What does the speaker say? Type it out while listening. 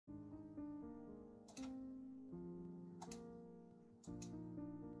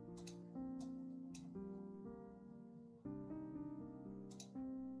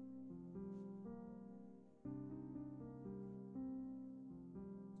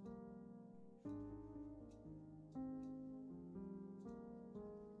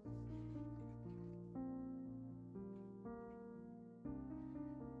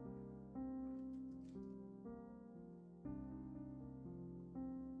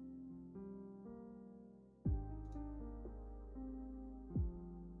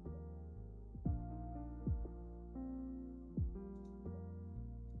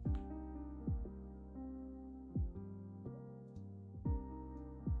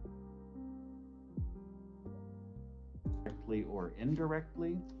directly or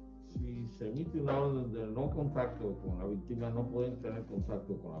indirectly. Si se emite una orden de no contacto con la víctima, no pueden tener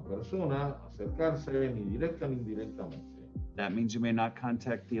contacto con la persona, acercarse ni directa ni indirectamente. That means you may not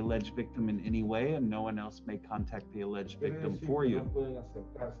contact the alleged victim in any way, and no one else may contact the alleged victim for you. No pueden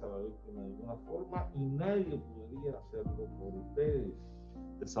acercarse a la víctima de ninguna forma y nadie podría hacerlo por ustedes.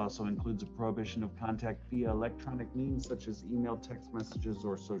 This also includes a prohibition of contact via electronic means such as email, text messages,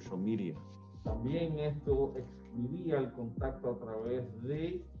 or social media. También esto excluiría el contacto a través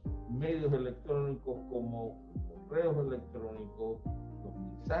de medios electrónicos como correos electrónicos, los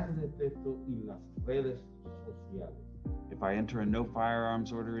mensajes de texto y las redes sociales. If I enter a no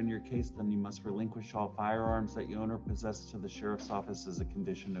firearms order in your case, then you must relinquish all firearms that you own or possess to the sheriff's office as a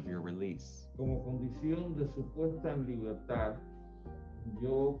condition of your release. Como condición de su puesta en libertad,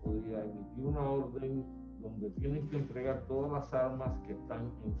 yo podría emitir una orden donde tienen que entregar todas las armas que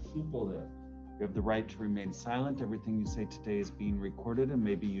están en su poder. You have the right to remain silent. Everything you say today is being recorded and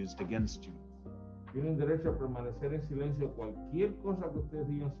may be used against you. Tienen derecho a permanecer en silencio. Cualquier cosa que ustedes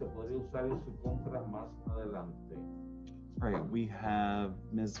digan se podría usar en su contra más adelante. All right, we have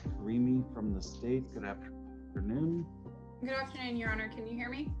Ms. Karimi from the state. Good afternoon. Good afternoon, Your Honor. Can you hear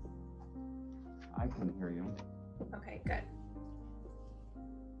me? I can hear you. Okay, good.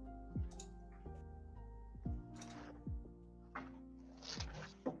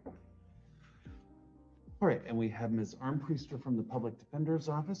 All right, and we have Ms. Armpriester from the Public Defender's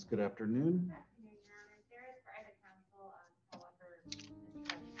Office. Good afternoon. Good afternoon, Your Honor. There is private counsel, however, this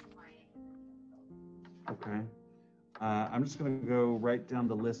client is Okay. I'm just going to go right down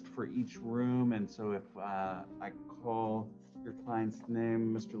the list for each room, and so if I call your client's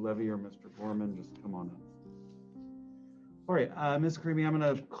name, Mr. Levy or Mr. Gorman, just come on up. All right, Ms. Karimi, I'm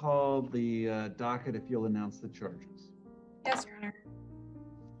going to call the docket if you'll announce the charges. Yes, Your Honor.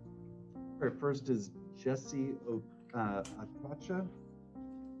 All right, first is Jesse Akacha.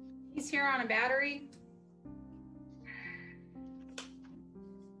 He's here on a battery.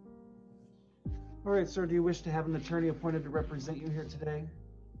 All right, sir, do you wish to have an attorney appointed to represent you here today?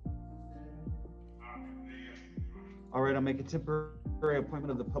 All right, I'll make a temporary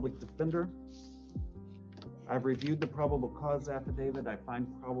appointment of the public defender. I've reviewed the probable cause affidavit. I find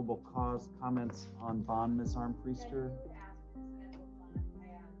probable cause. Comments on bond, Ms. Armpriester?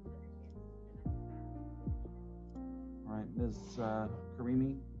 All right, Ms.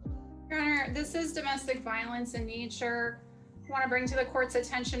 Karimi? Your Honor, this is domestic violence in nature. I want to bring to the court's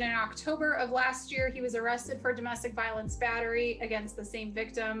attention in October of last year, he was arrested for domestic violence battery against the same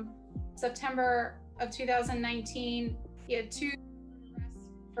victim. September of 2019, he had 2 arrests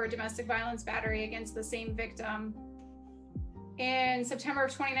for domestic violence battery against the same victim. In September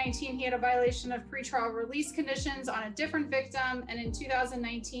of 2019, he had a violation of pretrial release conditions on a different victim. And in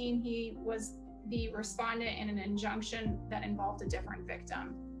 2019, he was the respondent in an injunction that involved a different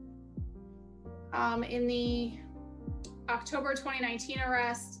victim. In the October 2019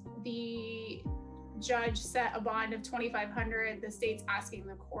 arrest, the judge set a bond of $2,500. The state's asking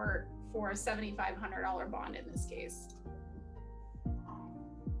the court for a $7,500 bond in this case.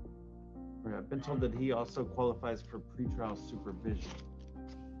 I've been told that he also qualifies for pretrial supervision.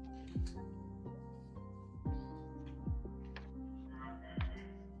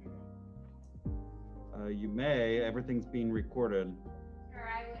 You may. Everything's being recorded. Sir,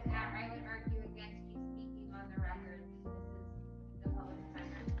 I would argue against you speaking on the record. This is the public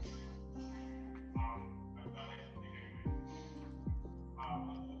defender.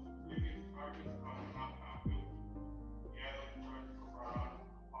 Previous charges not guilty. Yeah, those charges were brought on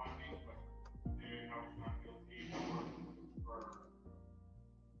upon me, but they know it's not guilty for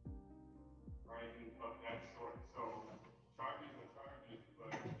writing of that sort. So charges are charges,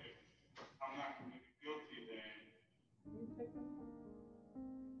 but if I'm not guilty, then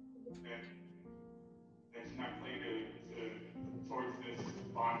that's not played towards this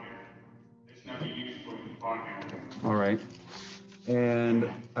bond hearing. It's not used for the bond hearing. All right. And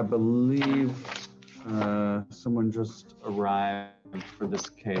I believe someone just arrived for this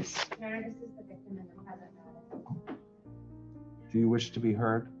case. Your Honor, this is the victim in the present matter. Do you wish to be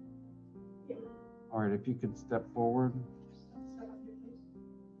heard? Yes. All right, if you could step forward.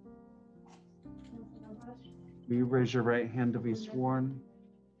 Will you raise your right hand to be sworn?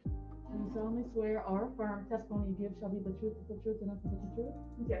 And solemnly swear or affirm testimony you give shall be the truth, and nothing but the truth?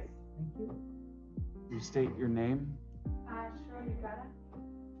 Yes. Thank you. You state your name. Sure, you got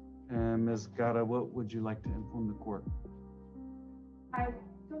it. And Ms. Gata, what would you like to inform the court? I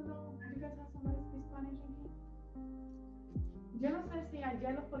don't know. Do you guys have somebody speak Spanish in here? Yo no sé si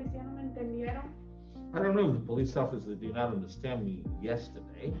ayer los policías no me entendieron I don't know if the police officer did not understand me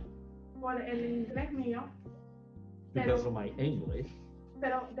yesterday. por el inglés mío. because of my English.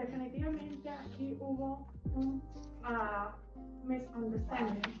 Pero definitivamente aquí hubo un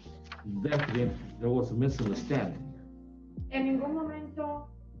misunderstanding. Definitely, there was a misunderstanding. En ningún momento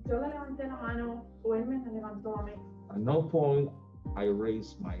yo le levanté la mano o él me la levantó a mí. At no point I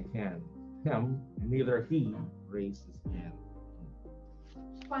raised my hand. Him, neither he raised his hand.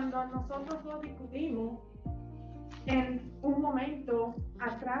 Cuando nosotros lo discutimos, en un momento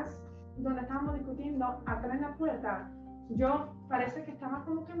atrás, donde estábamos discutiendo, atrás en la puerta, yo parece que estaba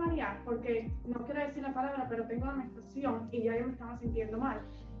como que mareada, porque no quiero decir la palabra, pero tengo la menstruación y ya yo me estaba sintiendo mal.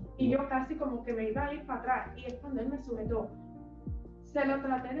 Y yo casi como que me iba a ir para atrás, y es cuando él me sujetó. Se lo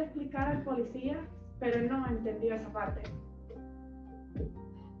traté de explicar al policía, pero él no entendió esa parte.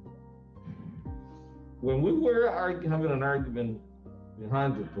 When we were having an argument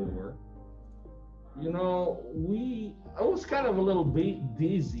behind the door, you know, I was kind of a little bit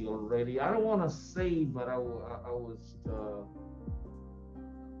dizzy already. I don't want to say, but I was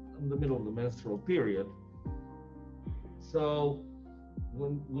in the middle of the menstrual period. So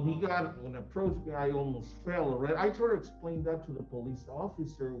when approached me, I almost fell already. I tried to explain that to the police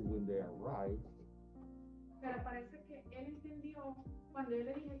officer when they arrived. Pero parece que él entendió, cuando yo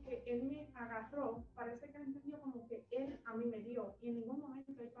le dije que él me agarró, parece que él entendió como que él a mí me dio. Y en ningún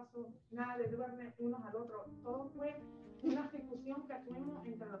momento ahí pasó nada de dudarme unos al otro. Todo fue una discusión que tuvimos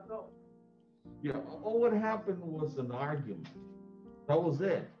entre los dos. Yeah, all what happened was an argument. That was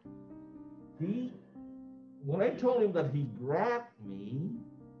it. When I told him that he grabbed me,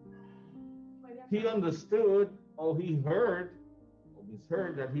 he understood, or he heard, or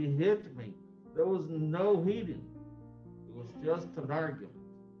misheard that he hit me. There was no hitting. It was just an argument.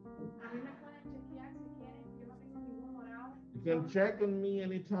 You can check on me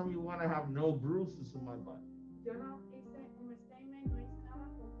anytime you want to have no bruises on my body.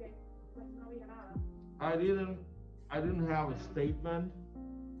 I didn't have a statement.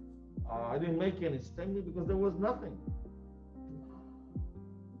 I didn't make any statement because there was nothing.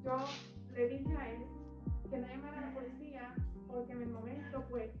 Yo le dije a él que no llamara a la policía porque en el momento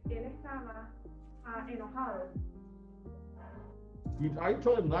pues él estaba enojado. I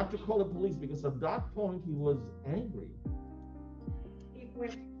told him not to call the police because at that point he was angry. Y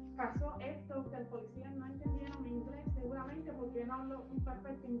pues pasó esto que el policía no entendía mi inglés seguramente porque no hablo un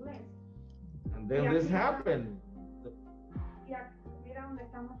perfecto inglés. And then this happened. Y mira dónde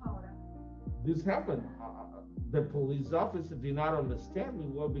estamos ahora. This happened. The police officer did not understand me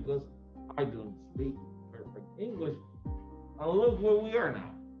well because I don't speak perfect English. And look where we are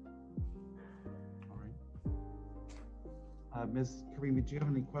now. All right. Ms. Karimi, do you have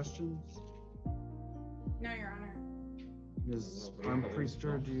any questions? No, Your Honor. Ms.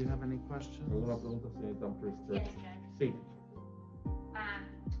 Armpriester, do you have any questions? ¿Alguna pregunta, señorita Armpriester? Yes, Judge. Sí.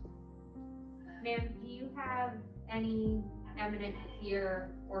 Ma'am, do you have any eminent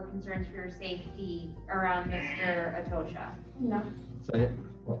fear or concerns for your safety around Mr. Atosha? No. Say it.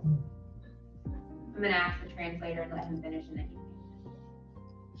 I'm gonna ask the translator and let him finish and then you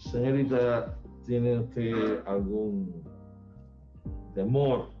can. Señorita, ¿tiene usted algún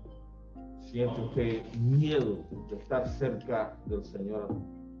temor? ¿Siente usted miedo de estar cerca del Señor?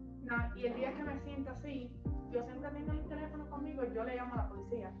 No, y el día que me siento así, yo siempre tengo el teléfono conmigo y yo le llamo a la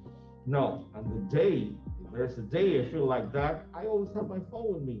policía. No, on the day, if there's a day I feel like that, I always have my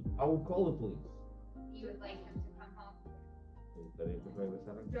phone with me. I will call the police. You would like him to come home? Yo no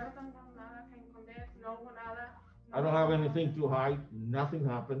tengo nada que esconder, no hubo nada. I don't have anything to hide. Nothing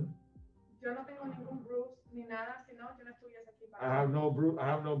happened. Yo no tengo ningún bruise ni nada, si no, yo no estuviese aquí I have no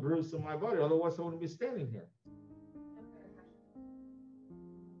bruise on my body. Otherwise, I wouldn't be standing here.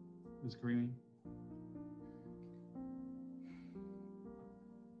 Ms. Karimi?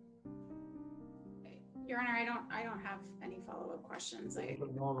 Your Honor, I don't have any follow-up questions. I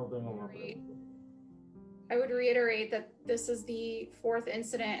would reiterate that this is the fourth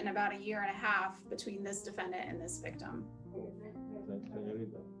incident in about a year and a half between this defendant and this victim.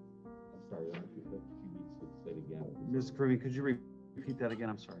 Señorita, I'm sorry, I don't think that she needs to say it again. Ms. Karimi, could you repeat that again?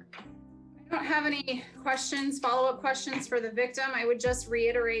 I'm sorry. I don't have any questions, follow-up questions for the victim. I would just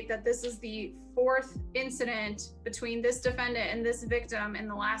reiterate that this is the fourth incident between this defendant and this victim in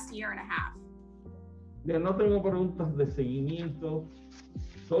the last year and a half. Bien, no tengo preguntas de seguimiento.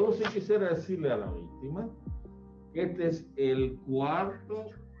 Solo si quisiera decirle a la víctima que este es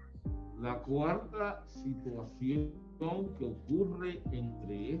la cuarta situación que ocurre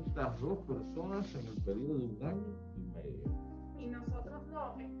entre estas dos personas en el periodo de 1 año y medio. Y nosotros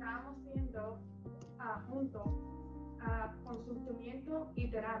dos estábamos siendo juntos con sufrimiento y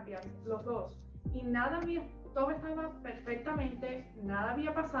terapias, los dos. Y todo estaba perfectamente, nada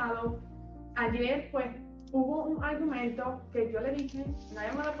había pasado. Ayer, pues, hubo un argumento que yo le dije, no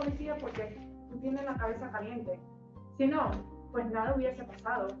llamo a la policía porque tú tienes la cabeza caliente. Si no, pues nada hubiese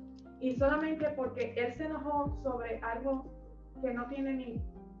pasado. Y solamente porque él se enojó sobre algo que no tiene ni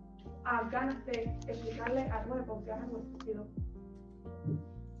ganas de explicarle algo de por qué es algo estúpido.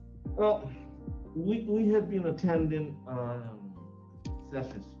 Well, we had been attending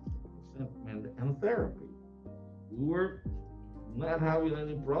sessions and therapy. We were not having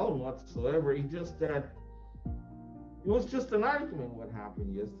any problem whatsoever. It's just that it was just an argument what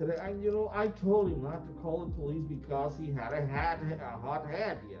happened yesterday. And you know, I told him not to call the police because he had a hot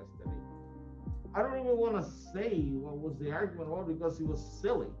head yesterday. I don't even want to say what was the argument about because it was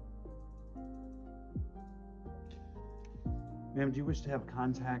silly. Ma'am, do you wish to have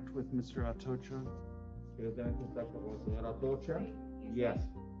contact with Mr. Atocha? ¿Quiere tener contacto con el señor Atocha? Sí, y Yes.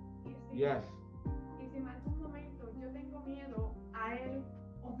 y si- Yes. Y si en algún momento yo tengo miedo a él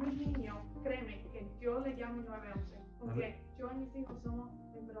o un niño, créeme que yo le llamo 911, porque yo y mis hijos somos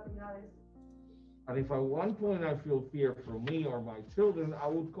mis prioridades. And if at one point I feel fear for me or my children, I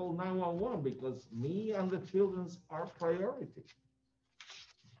would call 911 because me and the children are priority.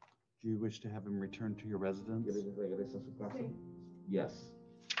 Do you wish to have him return to your residence? ¿Quiere que regrese a su casa? Sí. Yes.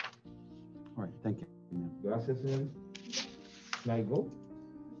 All right, thank you, ma'am. Gracias, señor. Can I go?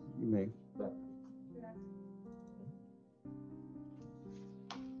 You may.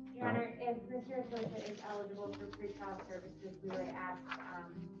 Your Honor, if Mr. Atocha is eligible for pretrial services, we would ask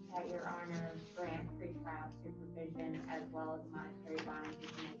that Your Honor grant pretrial supervision as well as monetary bond to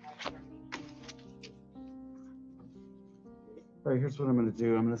make that determination. All right, here's what I'm gonna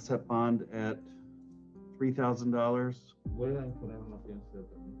do. I'm gonna set bond at $3,000. Voy a imponer una fianza de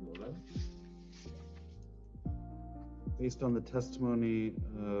 $3,000. Based on the testimony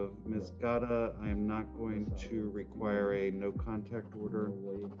of Ms. Gata, I am not going to require a no contact order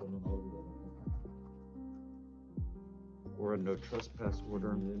Voy a imponer una orden or a no trespass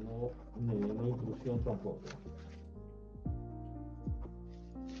order. de no intrusión tampoco.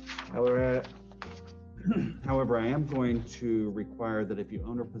 However, I am going to require that if you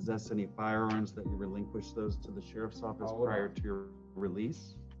own or possess any firearms, that you relinquish those to the sheriff's office prior to your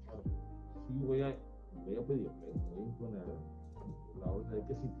release. Sí, voy a pedirle, voy a imponer la orden de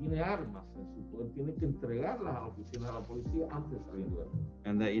que si tiene armas en su poder, tiene que entregarlas a la oficina de la policía antes de salir de la.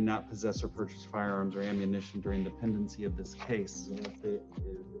 And that you not possess or purchase firearms or ammunition during the pendency of this case. En este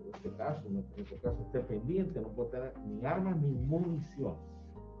caso, esté pendiente, no puede tener ni armas ni munición.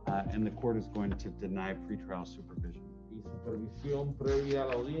 And the court is going to deny pretrial supervision. Y supervisión previa a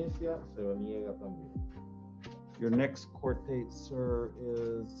la audiencia se niega también. Your next court date, sir,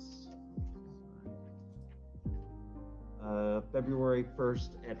 is February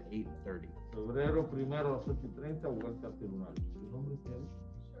 1st at 8:30. Febrero 1 a las 8:30, vuelta al tribunal. ¿Su nombre es quién?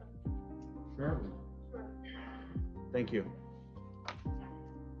 Shirley. Thank you.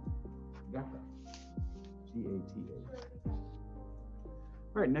 Gata. Gata.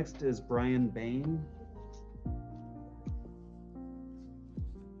 All right, next is Brian Bain.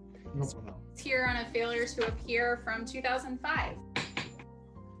 No, no. He's here on a failure to appear from 2005.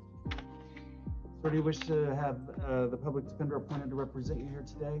 So do you wish to have the public defender appointed to represent you here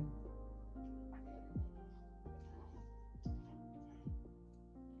today?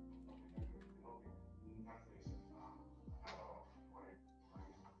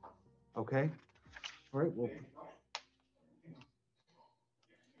 Okay. All right, well.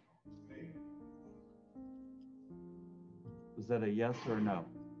 Was that a yes or a no?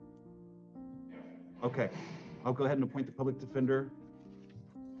 Okay, I'll go ahead and appoint the public defender.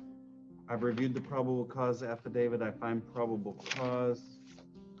 I've reviewed the probable cause affidavit. I find probable cause.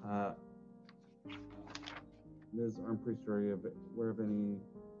 Ms. Armpriest, are you aware of any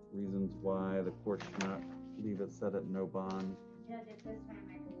reasons why the court should not leave it set at no bond? Judge, at this time,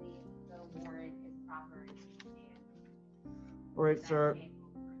 I believe the warrant is proper and All right, sir.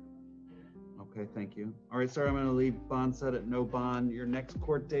 Okay, thank you. All right, sir, I'm going to leave bond set at no bond. Your next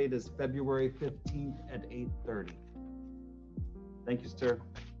court date is February 15th at 8:30. Thank you, sir.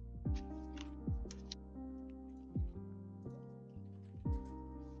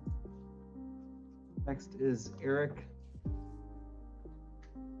 Next is Eric.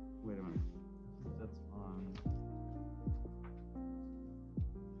 Wait a minute. That's on.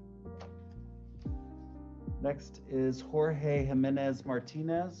 Next is Jorge Jimenez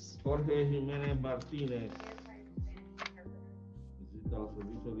Martinez. Jorge Jiménez Martínez. Necesita los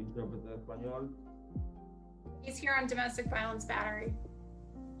servicios de intérprete español. He's here on domestic violence battery.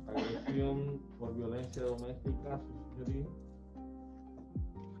 Agresión por violencia doméstica, su señoría.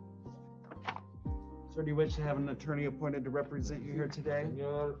 Sir, do you wish to have an attorney appointed to represent you here today?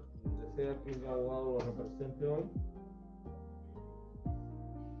 Señor, ¿Desea que un abogado lo represente hoy?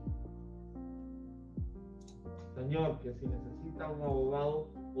 Señor, que si necesita un abogado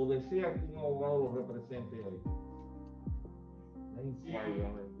o desea que un abogado lo represente hoy.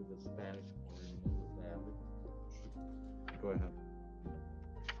 Go ahead.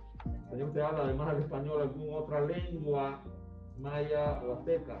 Señor, ¿usted habla además del español alguna otra lengua maya o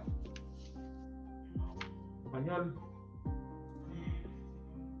azteca? Español.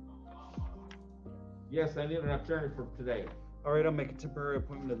 Yes, I need an attorney for today. All right, I'll make a temporary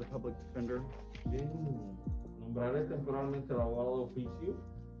appointment of the public defender. Bien. Nombraré temporalmente al abogado de oficio.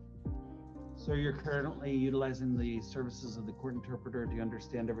 So you're currently utilizing the services of the court interpreter. Do you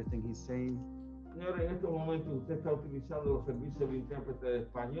understand everything he's saying? Señor, en estos momentos usted está utilizando los servicios del intérprete de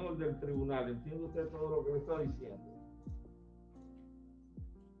español del tribunal. ¿Entiende usted todo lo que le está diciendo?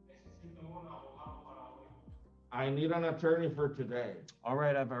 I need an attorney for today. All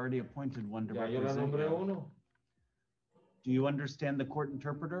right, I've already appointed one to Ya yo le represent nombré you. uno. Do you understand the court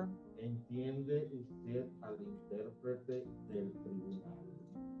interpreter? ¿Entiende usted al intérprete del tribunal?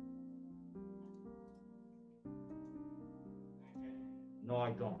 No,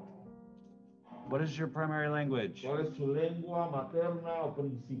 I don't. What is your primary language? ¿Cuál es su lengua materna o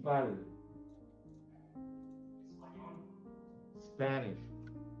principal? Spanish.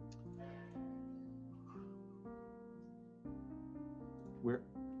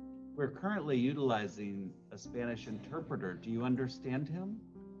 We're currently utilizing a Spanish interpreter. Do you understand him?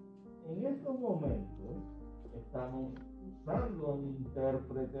 En estos momentos estamos usando un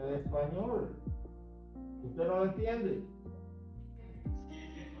intérprete de español. ¿Usted no lo entiende?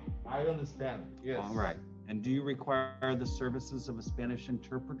 I understand. Yes. All right. And do you require the services of a Spanish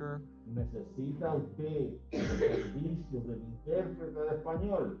interpreter? ¿Necesita usted los servicios del intérprete de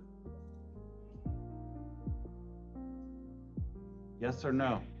español? Yes or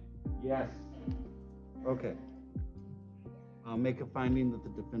no? Yes. Okay. I'll make a finding that the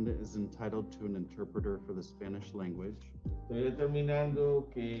defendant is entitled to an interpreter for the Spanish language. Estoy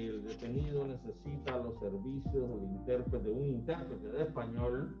determinando que el detenido necesita los servicios del intérprete, un intérprete de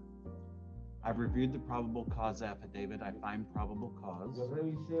español. I've reviewed the probable cause affidavit. I find probable cause. Yo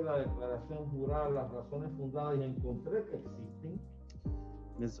revisé la declaración jurada, las razones fundadas y encontré que existen.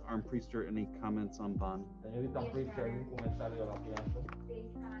 Ms. Armpriester, any comments on bond? Señorita Yes, Priest, Your ¿algún Honor. comentario a la fianza?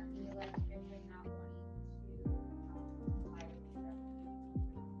 Based on the alleged victim not wanting to comply with the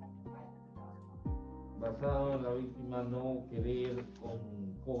 $500 bond. Basado en la víctima no querer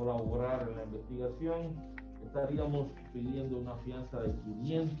colaborar en la investigación, estaríamos pidiendo una fianza de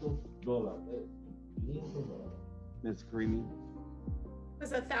 $500. $500. Ms. Creamy?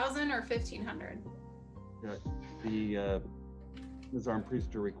 Was it 1,000 or 1,500? Ms.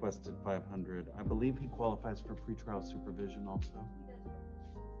 Armpriester requested 500. I believe he qualifies for pretrial supervision also.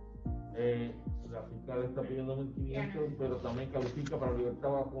 La fiscal está pidiendo 1.500, pero también califica para libertad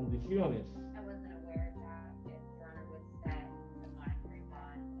bajo condiciones. I wasn't aware that if Your Honor would set the monetary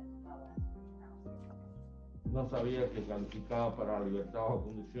bond as well as pretrial supervision. No sabía que calificaba para libertad bajo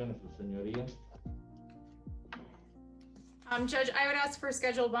condiciones, su señoría. Judge, I would ask for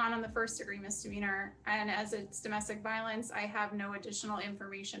scheduled bond on the first degree misdemeanor, and as it's domestic violence, I have no additional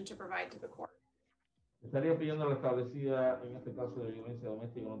information to provide to the court. Estaría pidiendo la establecida en este caso de violencia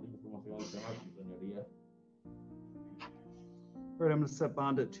doméstica, no tengo información adicional, su señoría. All right, I'm going to set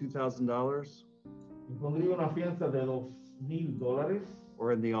bond at $2,000, Impondría una fianza de $2,000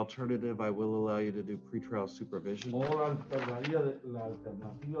 or in the alternative, I will allow you to do pretrial supervision. o la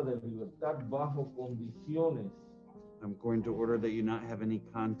alternativa de libertad bajo condiciones. I'm going to order that you not have any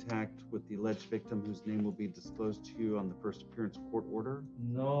contact with the alleged victim whose name will be disclosed to you on the first appearance court order.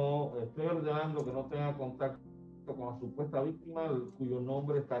 No, estoy ordenando que no tenga contacto con la supuesta víctima cuyo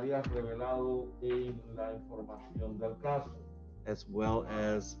nombre estaría revelado en la información del caso. As well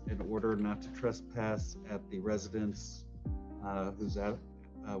as an order not to trespass at the residence whose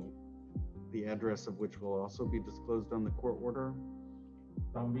the address of which will also be disclosed on the court order.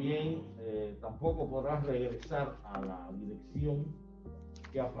 También tampoco podrás regresar a la dirección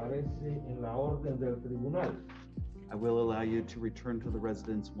que aparece en la orden del tribunal. I will allow you to return to the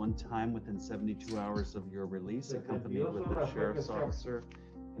residence one time within 72 hours of your release, accompanied with the sheriff's officer,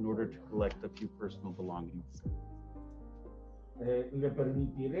 in order to collect a few personal belongings. Le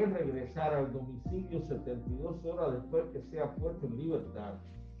permitiré regresar al domicilio 72 horas después que sea puesto en libertad,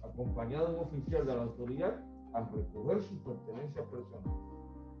 acompañado de un oficial de la autoridad, a recoger sus pertenencias personales.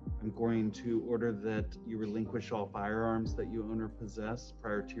 I'm going to order that you relinquish all firearms that you own or possess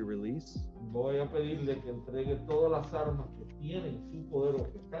prior to your release. Voy a pedirle que entregue todas las armas que tiene en su poder o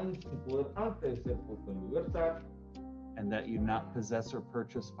que están en su poder antes de ser puesto en libertad. and that you not possess or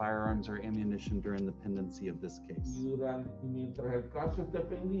purchase firearms or ammunition during the pendency of this Y case. mientras el caso esté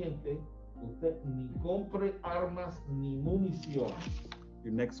pendiente, usted ni compre armas ni munición.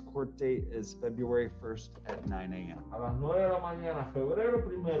 Your next court date is February 1st at 9 a.m. A las 9 de la mañana, febrero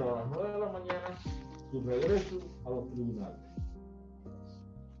 1º, a las 9 de la mañana, su regreso a los tribunales.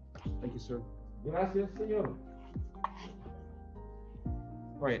 Thank you, sir. Gracias, señor.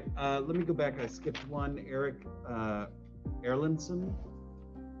 All right, let me go back. I skipped one. Eric Erlandson.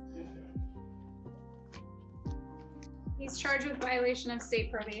 He's charged with violation of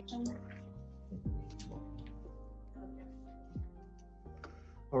state probation.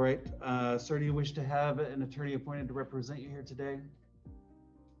 All right, sir, do you wish to have an attorney appointed to represent you here today?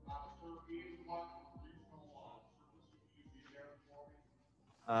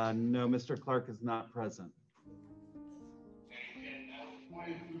 No, Mr. Clark is not present.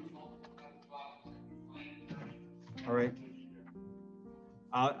 All right.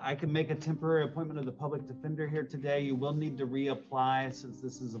 I can make a temporary appointment of the public defender here today. You will need to reapply since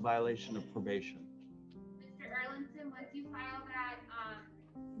this is a violation of probation. Mr. Erlandson, once you file that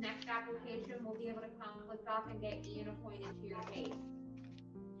next application, we'll be able to conflict off and get Ian appointed to your case.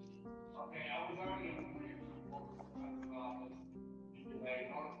 Okay, I was already appointed to the public defender's office because I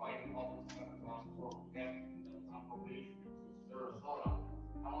notified the public defender's office for on probation in Sarasota.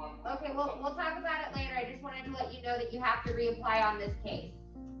 Okay, we'll talk about it later. I just wanted to let you know that you have to reapply on this case.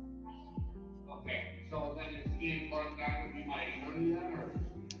 Okay, so then is Ian Clark not gonna be my attorney then, or?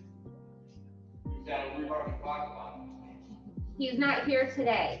 Is that we've already talked about? He's not here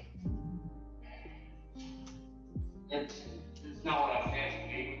today. It's not what I was asking.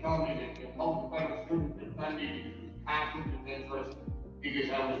 They were telling me that the public defender student defending conflict of interest because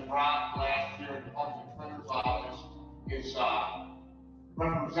I was brought last year in the public defender's office is,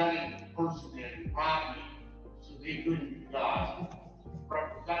 representing the person that robbed me, so they couldn't,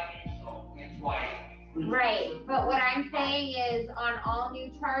 represent me, so that's why. Right, but what I'm saying is on all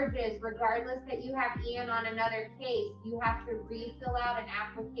new charges, regardless that you have Ian on another case, you have to refill out an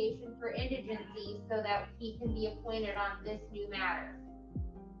application for indigency so that he can be appointed on this new matter.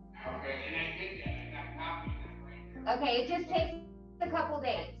 Okay, and I did that, I got a copy of that right here. Okay, it just takes a couple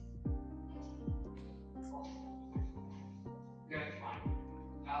days. Yeah, it's fine.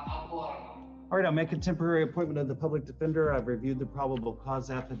 I'll pull out a number. All right, I'll make a temporary appointment of the public defender. I've reviewed the probable cause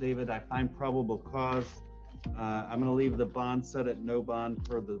affidavit. I find probable cause. I'm going to leave the bond set at no bond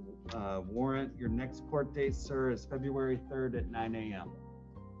for the warrant. Your next court date, sir, is February 3rd at 9 a.m.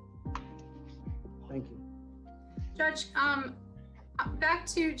 Thank you. Judge, back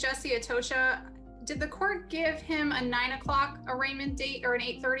to Jesse Atosha. Did the court give him a 9 o'clock arraignment date or an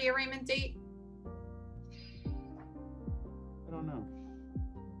 8:30 arraignment date? I don't know.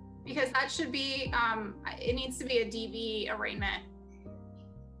 Because that should be, it needs to be a DV arraignment.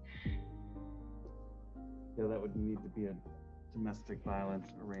 Yeah, that would need to be a domestic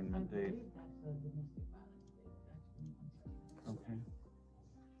violence arraignment date. Okay.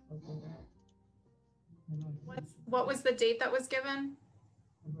 What was the date that was given?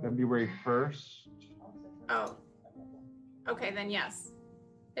 February 1st. Oh, okay, then yes.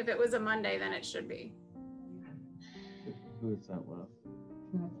 If it was a Monday, then it should be. Who is that with?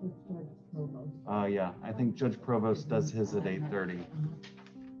 Yeah, I think Judge Provost does his at 8:30.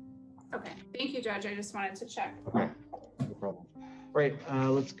 Okay, thank you, Judge. I just wanted to check. Okay, no problem. All right,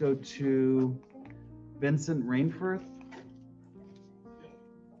 let's go to Vincent Rainforth.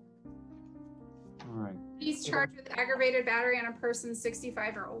 All right. He's charged with aggravated battery on a person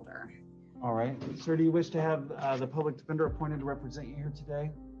 65 or older. All right, sir, do you wish to have the public defender appointed to represent you here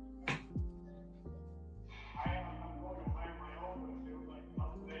today?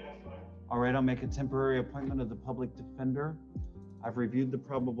 All right, I'll make a temporary appointment of the public defender. I've reviewed the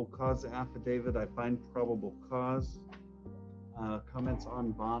probable cause affidavit. I find probable cause. Comments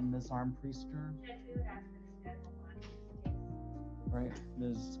on bond, Ms. Armpriester? All right,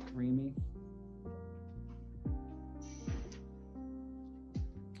 Ms. Karimi?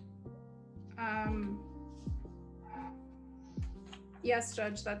 Yes,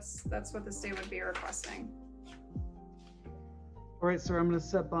 Judge, that's what the state would be requesting. All right, sir, I'm going to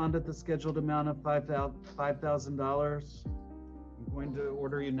set bond at the scheduled amount of $5,000. I'm going to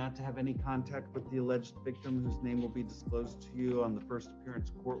order you not to have any contact with the alleged victim whose name will be disclosed to you on the first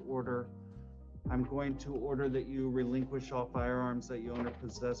appearance court order. I'm going to order that you relinquish all firearms that you own or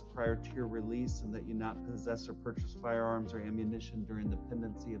possess prior to your release and that you not possess or purchase firearms or ammunition during the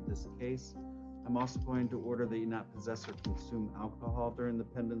pendency of this case. I'm also going to order that you not possess or consume alcohol during the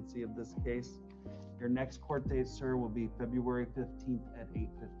pendency of this case. Your next court date, sir, will be February 15th at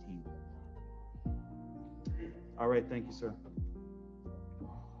 8:15. All right, thank you, sir.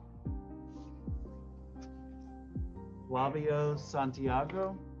 Flavio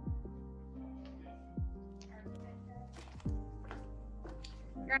Santiago.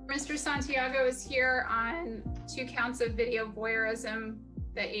 Your Honor, Mr. Santiago is here on 2 counts of video voyeurism.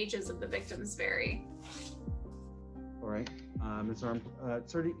 The ages of the victims vary. All right, Ms. Arm,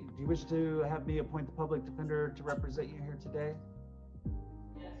 sir, do you wish to have me appoint the public defender to represent you here today?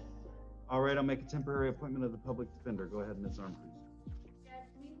 Yes. All right, I'll make a temporary appointment of the public defender. Go ahead, Ms. Arm, please. Judge,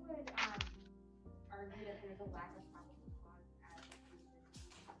 we would argue that there's a lack of probable cause as to this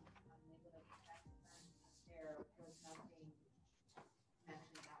they would have affected them if there was nothing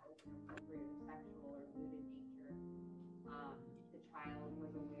mentioned that was inappropriate or sexual or lewd in nature. The child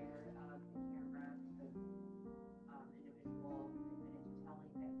was aware of the camera because individual admitted to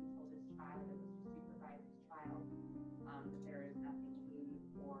telling that he told his child it was to supervise his child, that there is nothing lewd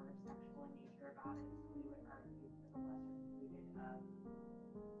or sexual in nature about it. So we would argue for the lesser included of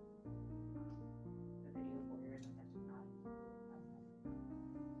the video voyeurism that's not included as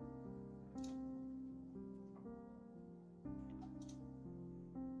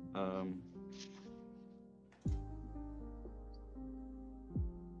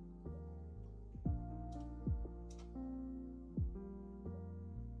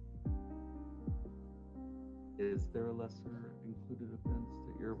Is there a lesser included offense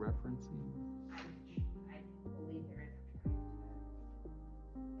that you're referencing? I believe there is.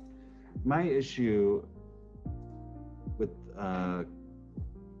 My issue with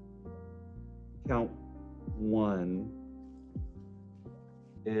count 1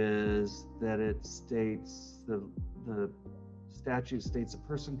 is that it states, the statute states a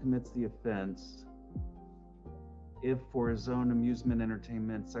person commits the offense if for his own amusement,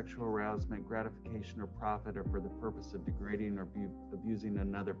 entertainment, sexual arousement, gratification, or profit, or for the purpose of degrading or abusing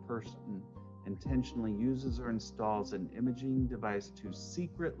another person, intentionally uses or installs an imaging device to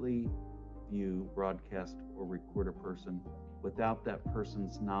secretly view, broadcast, or record a person without that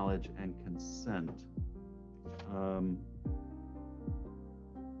person's knowledge and consent.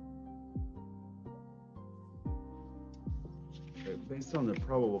 Based on the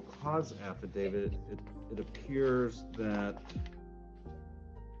probable cause affidavit, it appears that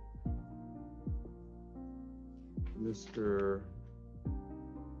Mr.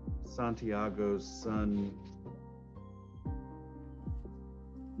 Santiago's son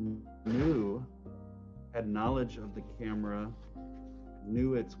had knowledge of the camera,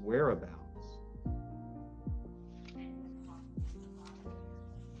 knew its whereabouts,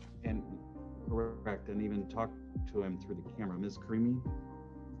 and correct, and even talked to him through the camera. Ms. Creamy?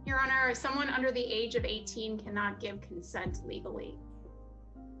 Your Honor, someone under the age of 18 cannot give consent legally.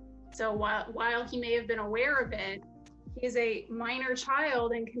 So while he may have been aware of it, he is a minor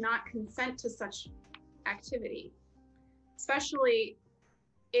child and cannot consent to such activity, especially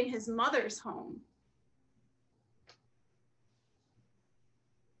in his mother's home.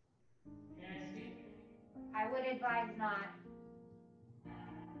 I would advise not.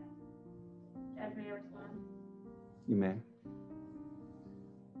 Judge, may I respond? You may.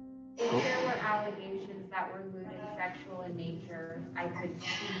 If there were allegations that were lewd and sexual in nature, I could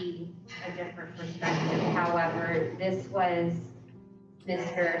see a different perspective. However, this was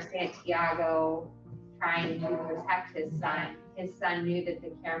Mr. Santiago trying to protect his son. His son knew that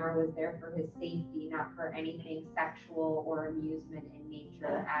the camera was there for his safety, not for anything sexual or amusement in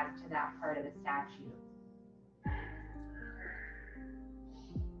nature as to that part of the statute.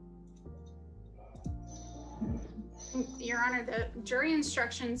 Your Honor, the jury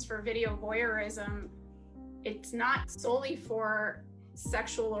instructions for video voyeurism, it's not solely for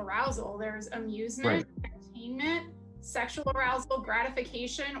sexual arousal. There's amusement, entertainment, sexual arousal,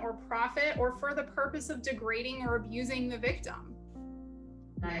 gratification, or profit, or for the purpose of degrading or abusing the victim.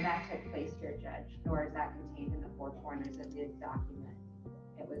 None of that took place here, Judge, nor is that contained in the 4 corners of this document.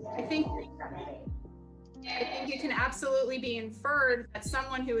 It was I think it can absolutely be inferred that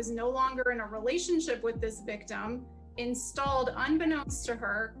someone who is no longer in a relationship with this victim installed, unbeknownst to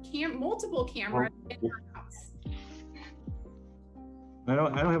her, multiple cameras in her house. I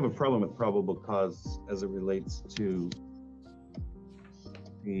don't have a problem with probable cause as it relates to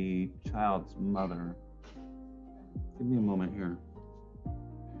the child's mother. Give me a moment here.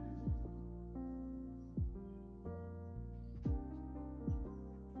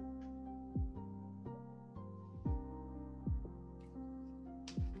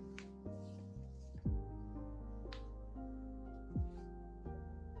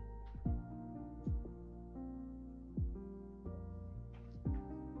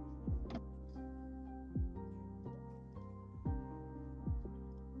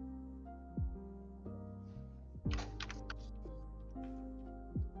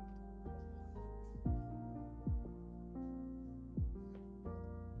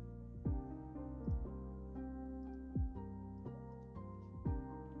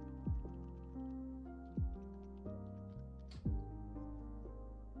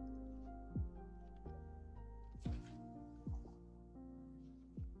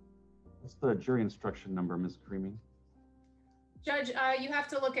 the jury instruction number, Ms. Creamy? Judge, you have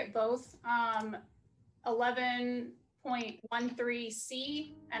to look at both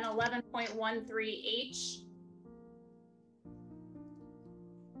 11.13C and 11.13H.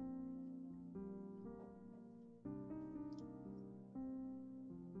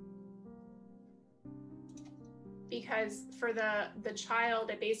 Because for the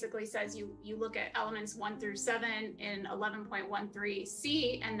child, it basically says you look at elements 1 through 7 in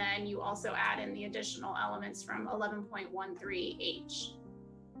 11.13C, and then you also add in the additional elements from 11.13H,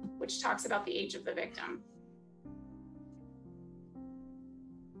 which talks about the age of the victim.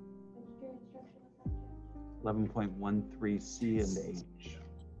 What's your instruction on that, Judge? 11.13C and H.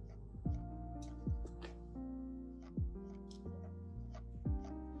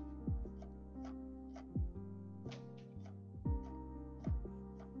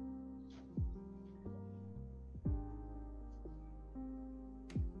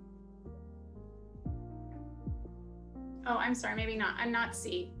 Oh, I'm sorry, maybe not. I'm not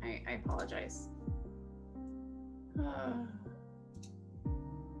C. I apologize. I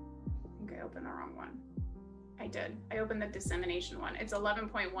think I opened the wrong one. I did. I opened the dissemination one. It's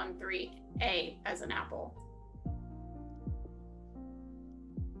 11.13A as an apple.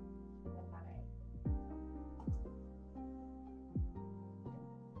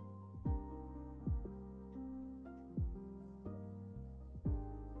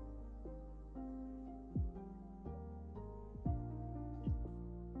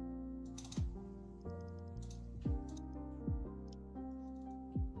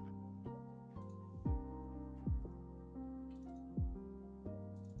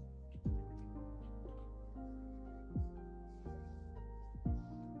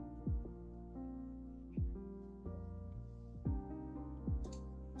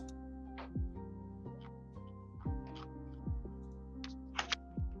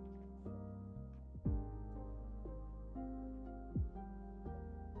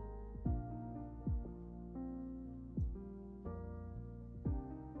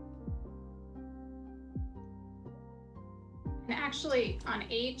 And actually on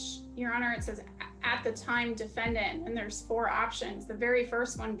H, Your Honor, it says at the time defendant, and there's 4 options. The very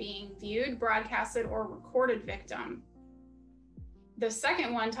first one being viewed, broadcasted, or recorded victim. The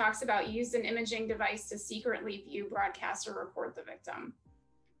second one talks about used an imaging device to secretly view, broadcast, or record the victim.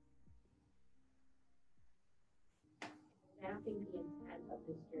 I don't think the intent of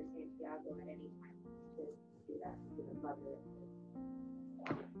Mr. Santiago at any time to do that to the mother.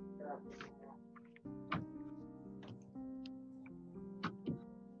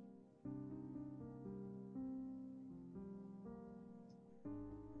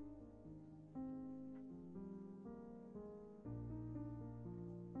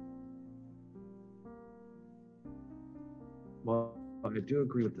 Well, I do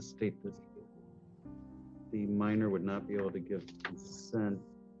agree with the state that the minor would not be able to give consent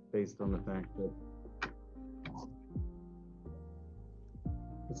based on the fact that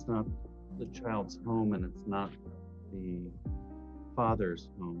it's not the child's home and it's not the father's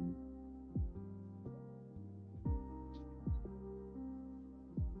home.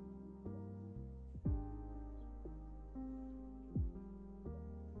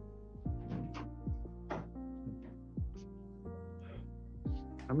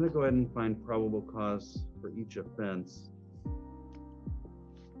 I'm going to go ahead and find probable cause for each offense.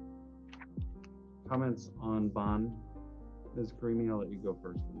 Comments on bond? Ms. Creamy, I'll let you go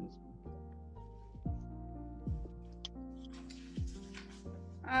first on this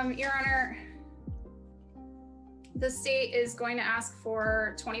one. Your Honor, the state is going to ask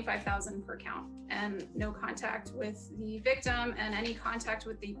for $25,000 per count and no contact with the victim, and any contact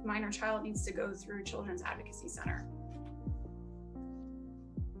with the minor child needs to go through Children's Advocacy Center.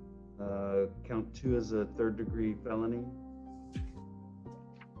 Count 2 is a 3rd-degree felony.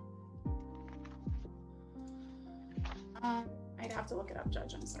 I'd have to look it up,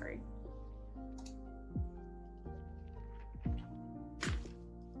 Judge. I'm sorry.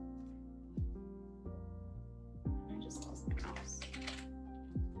 I just lost my mouse.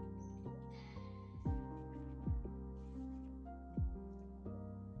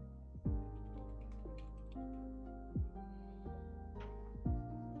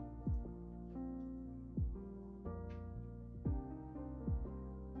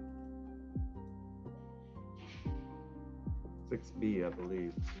 B, I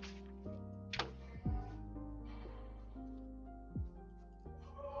believe.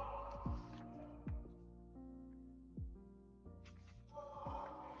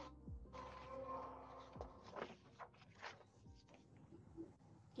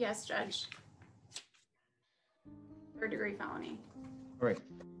 Yes, Judge. 3rd-degree felony. All right.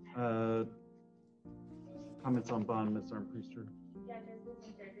 Comments on bond, Ms. Armpriester? Yeah, just with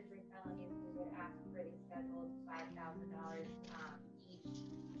these third degree felonies, we would ask for the scheduled $5,000 each.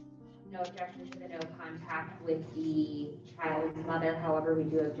 No objection to the no contact with the child's mother. However, we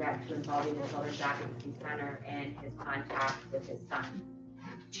do object to involving the children's advocacy center and his contact with his son.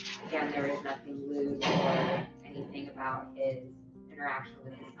 Again, there is nothing lewd or anything about his interaction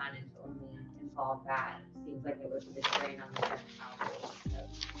with his son, and to only involve that seems like it was a strain on the second household. So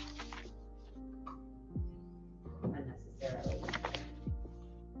unnecessarily.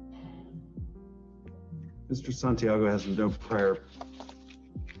 Mr. Santiago has no prior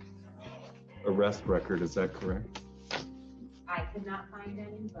arrest record, is that correct? I could not find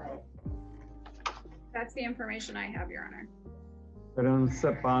any, but That's the information I have, Your Honor. Right, I'm gonna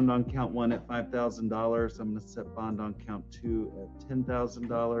set bond on count 1 at $5,000. I'm gonna set bond on count 2 at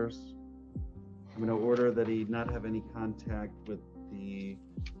 $10,000. I'm gonna order that he not have any contact with the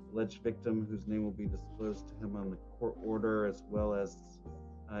alleged victim whose name will be disclosed to him on the court order, as well as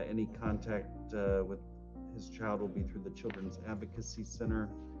any contact with his child will be through the Children's Advocacy Center.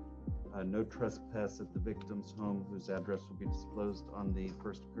 No trespass at the victim's home, whose address will be disclosed on the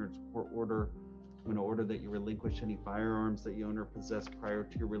first appearance court order. I'm going to order that you relinquish any firearms that you own or possess prior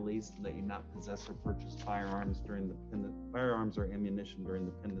to your release, and that you not possess or purchase firearms or ammunition during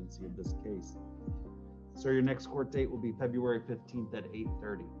the pendency of this case. Sir, your next court date will be February 15th at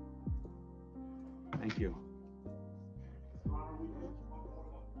 8:30. Thank you.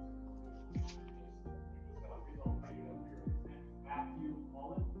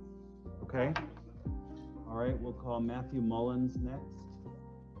 Okay. All right, we'll call Matthew Mullins next.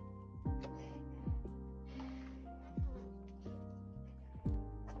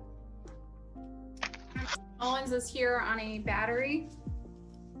 Mullins is here on a battery.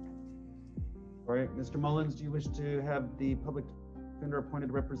 All right, Mr. Mullins, do you wish to have the public defender appointed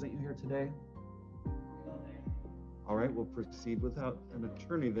to represent you here today? All right, we'll proceed without an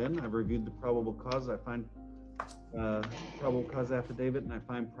attorney then. I've reviewed the probable cause. I find probable cause affidavit, and I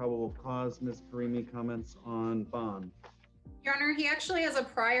find probable cause. Ms. Karimi, comments on bond. Your Honor, he actually has a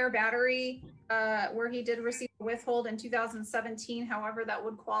prior battery where he did receive a withhold in 2017. However, that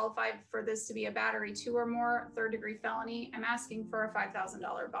would qualify for this to be a battery 2 or more, third degree felony. I'm asking for a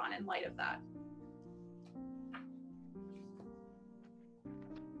 $5,000 bond in light of that.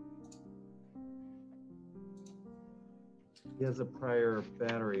 He has a prior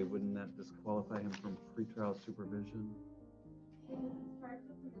battery. Wouldn't that disqualify him from pretrial supervision?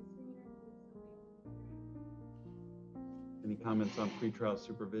 Any comments on pretrial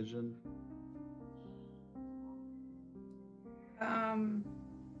supervision?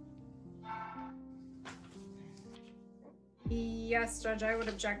 Yes, Judge, I would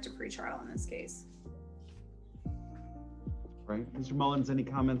object to pretrial in this case. Right. Mr. Mullins, any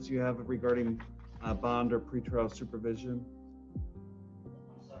comments you have regarding bond or pretrial supervision?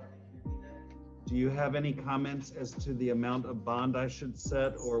 Do you have any comments as to the amount of bond I should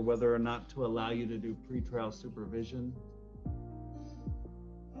set, or whether or not to allow you to do pretrial supervision?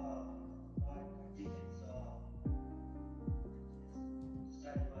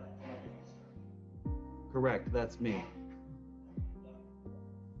 Correct, that's me.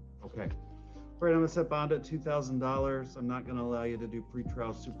 Okay. All right, I'm gonna set bond at $2,000. I'm not gonna allow you to do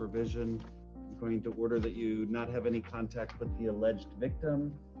pretrial supervision. I'm going to order that you not have any contact with the alleged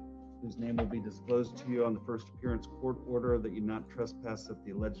victim, whose name will be disclosed to you on the first appearance court order, that you not trespass at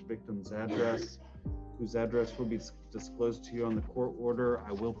the alleged victim's address, whose address will be disclosed to you on the court order.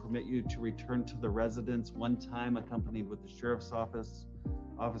 I will permit you to return to the residence one time, accompanied with the sheriff's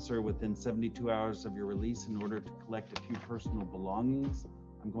officer within 72 hours of your release, in order to collect a few personal belongings.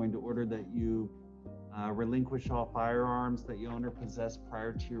 I'm going to order that you relinquish all firearms that you own or possess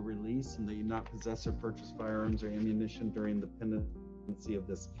prior to your release, and that you not possess or purchase firearms or ammunition during the pendency of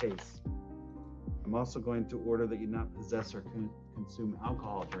this case. I'm also going to order that you not possess or consume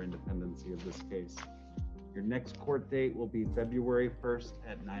alcohol during the pendency of this case. Your next court date will be February 1st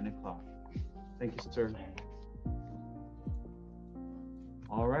at 9 o'clock. Thank you, sir.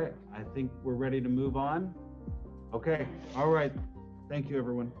 All right, I think we're ready to move on. Okay, all right. Thank you,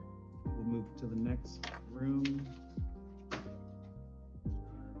 everyone. We'll move to the next room.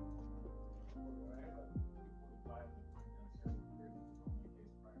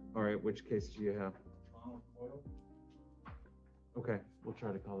 All right, which case do you have? Okay, we'll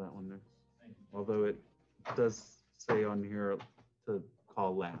try to call that one next. Although it does say on here to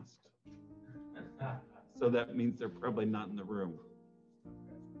call last. So that means they're probably not in the room.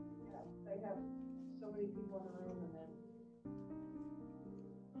 Yeah, they have so many people in the room, and then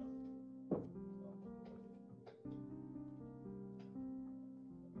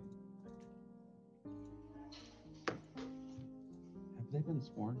they been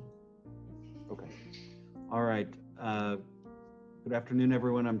sworn? Okay. All right. Good afternoon,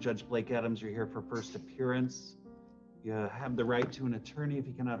 everyone. I'm Judge Blake Adams. You're here for first appearance. You have the right to an attorney. If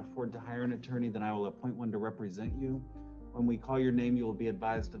you cannot afford to hire an attorney, then I will appoint one to represent you. When we call your name, you will be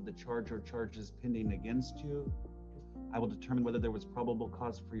advised of the charge or charges pending against you. I will determine whether there was probable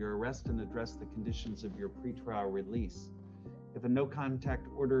cause for your arrest and address the conditions of your pretrial release. If a no contact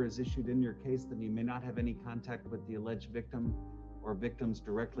order is issued in your case, then you may not have any contact with the alleged victim or victims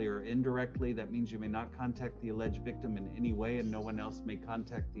directly or indirectly. That means you may not contact the alleged victim in any way, and no one else may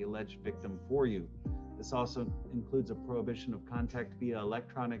contact the alleged victim for you. This also includes a prohibition of contact via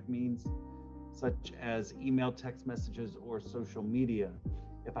electronic means, such as email, text messages, or social media.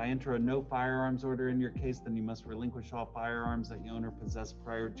 If I enter a no firearms order in your case, then you must relinquish all firearms that you own or possess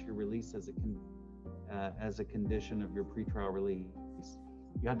prior to your release as a condition of your pretrial release.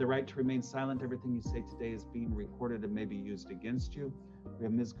 You have the right to remain silent. Everything you say today is being recorded and may be used against you. We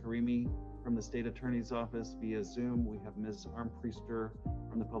have Ms. Karimi from the State Attorney's Office via Zoom. We have Ms. Armpriester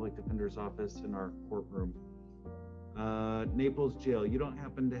from the Public Defender's Office in our courtroom. Naples Jail, you don't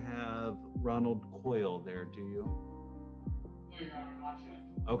happen to have Ronald Coyle there, do you? No, Your Honor, not yet.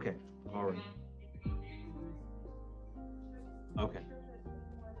 Okay, all right. Okay.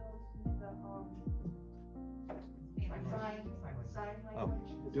 Oh,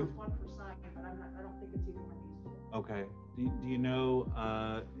 do, one for sign, but I don't think it's either one of these two. okay. Do you know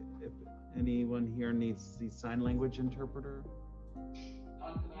if anyone here needs the sign language interpreter?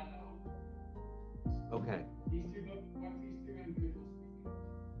 Not that I know. Okay, These two individuals speaking.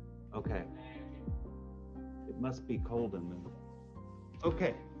 okay. It must be Colden then.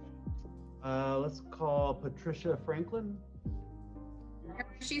 Okay. Let's call Patricia Franklin.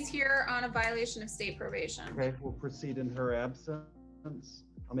 She's here on a violation of state probation. Okay, we'll proceed in her absence.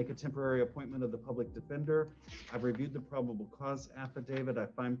 I'll make a temporary appointment of the public defender. I've reviewed the probable cause affidavit. I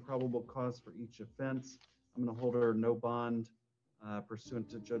find probable cause for each offense. I'm going to hold her no bond pursuant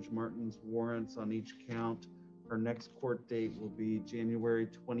to Judge Martin's warrants on each count. Her next court date will be January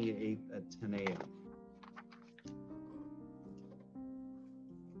 28th at 10 a.m.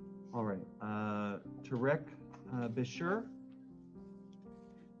 All right, Tarek Bashir.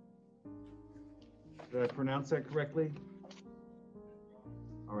 Did I pronounce that correctly?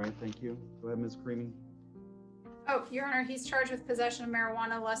 All right, thank you. Go ahead, Ms. Creamy. Oh, Your Honor, he's charged with possession of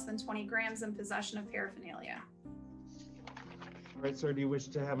marijuana less than 20 grams and possession of paraphernalia. All right, sir, do you wish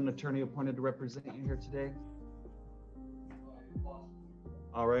to have an attorney appointed to represent you here today?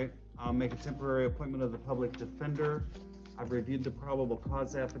 All right, I'll make a temporary appointment of the public defender. I've reviewed the probable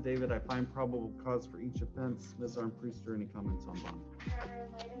cause affidavit. I find probable cause for each offense. Ms. Armpriester, any comments on bond? Your Honor,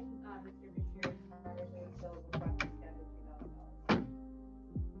 in light of Mr. Bashir's charges, so requesting $2,000.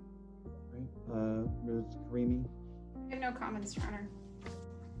 Right, Ms. Karimi. I have no comments, Your Honor.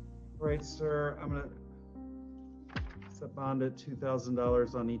 All right, sir, I'm gonna set bond at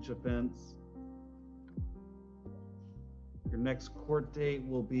 $2,000 on each offense. Your next court date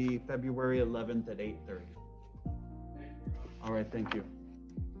will be February 11th at 8:30. All right, thank you.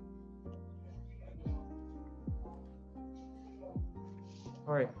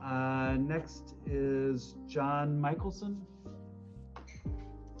 All right, next is John Michelson.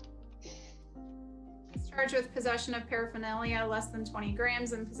 He's charged with possession of paraphernalia less than 20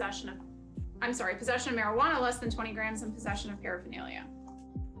 grams and possession of marijuana less than 20 grams and possession of paraphernalia.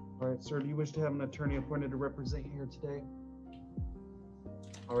 All right, sir, do you wish to have an attorney appointed to represent you here today?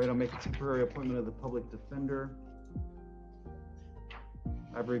 All right, I'll make a temporary appointment of the public defender.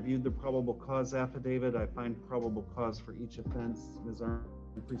 I've reviewed the probable cause affidavit. I find probable cause for each offense. Ms.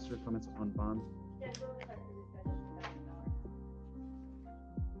 Armpriester, comments on bond? Yes, we'll request a discussion of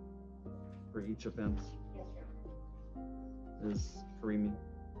 $2,000. For each offense. Yes, Your Honor. Ms. Karimi.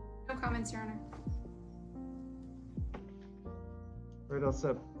 No comments, Your Honor. All right, I'll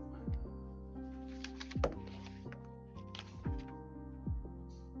set.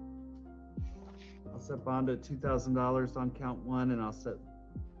 I'll set bond at $2,000 on count one, and I'll set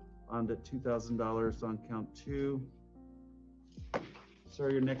bond at $2,000 on count two. Sir,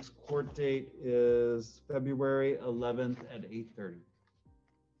 your next court date is February 11th at 8:30.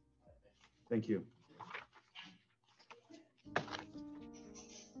 Thank you.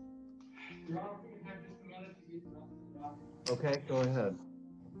 Your Honor, we have just a minute to get to the Okay, go ahead.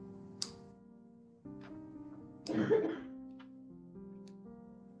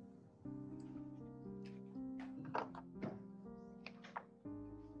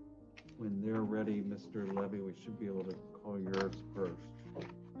 When they're ready, Mr. Levy, we should be able to call yours first.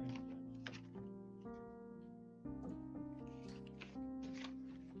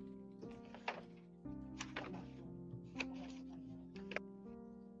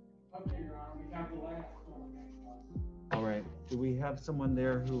 All right. Do we have someone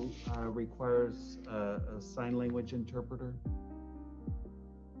there who requires a sign language interpreter?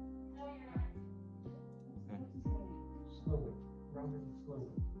 Okay. Slowick, Roman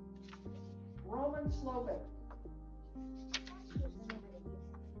Slowick. Roman Slovic.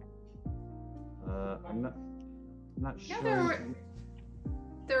 I'm not Yeah, sure.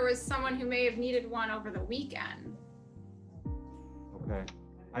 there was someone who may have needed one over the weekend. Okay.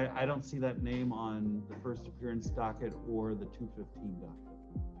 I don't see that name on the first appearance docket or the 215 docket.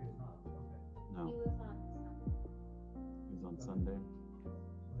 No, He was on Sunday. it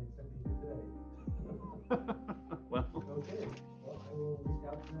was on Sunday. Well, Okay, well, I will reach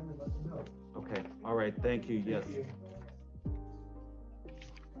out to them and let them know. okay. All right. Thank you. Yes. Thank you.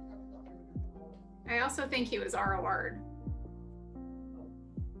 I also think he was ROR'd.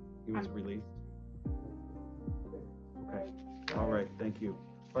 He was released. Okay. All right. Thank you.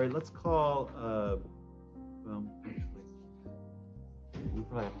 All right. Let's call, well, actually, we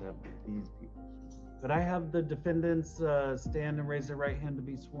probably have to have these people. Could I have the defendants stand and raise their right hand to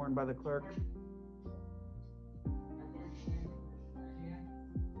be sworn by the clerk?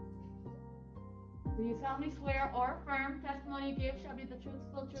 Do you solemnly swear or affirm testimony you give shall be the truth,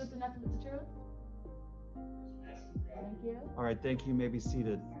 full truth, and nothing but the truth? Thank you. All right, thank you. You may be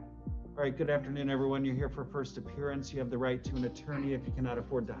seated. All right, good afternoon, everyone. You're here for first appearance. You have the right to an attorney. If you cannot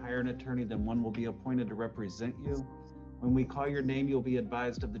afford to hire an attorney, then one will be appointed to represent you. When we call your name, you'll be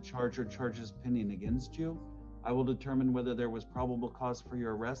advised of the charge or charges pending against you. I will determine whether there was probable cause for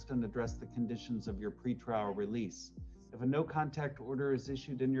your arrest and address the conditions of your pretrial release. If a no contact order is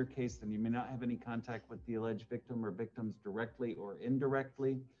issued in your case, then you may not have any contact with the alleged victim or victims directly or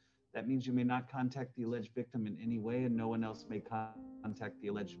indirectly. That means you may not contact the alleged victim in any way, and no one else may contact the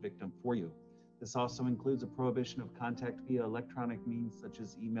alleged victim for you. This also includes a prohibition of contact via electronic means such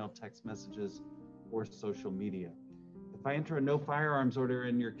as email, text messages, or social media. If I enter a no firearms order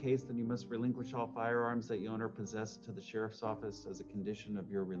in your case, then you must relinquish all firearms that you own or possess to the sheriff's office as a condition of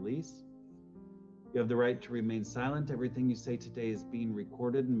your release. You have the right to remain silent. Everything you say today is being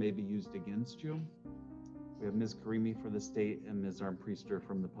recorded and may be used against you. We have Ms. Karimi for the state and Ms. Armpriester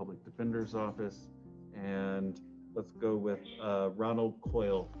from the Public Defender's Office. And let's go with Ronald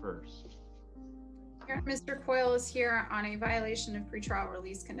Coyle first. Mr. Coyle is here on a violation of pretrial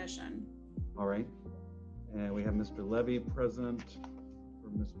release condition. All right. And we have Mr. Levy present for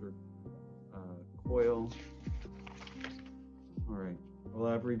Mr. Coyle. All right.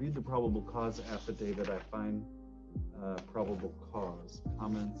 Well, I've reviewed the probable cause affidavit. I find probable cause.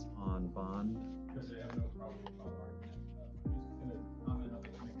 Comments on bond? Because I have no probable cause argument. I'm just going to comment on the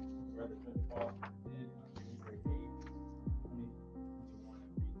connection where the judge Foster did on January 8th, 2021,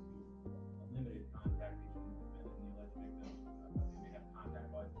 agreed to a limited contact between the defendant and the alleged victim. They may have contact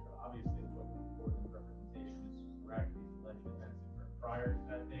while but obviously what the court and representation is correct. These alleged events occurred prior to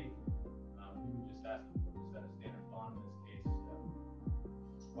that date. We would just ask the court to set a standard bond in this case.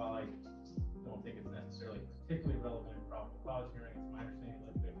 While I don't think it's necessarily particularly relevant in probable cause hearing, it's my understanding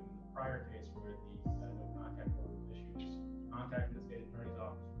that in the prior case where the no contact order was issued, contacting the state attorney's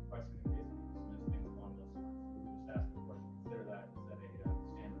office requesting the case be dismissed, things along those lines. We would just ask the court to consider that and set a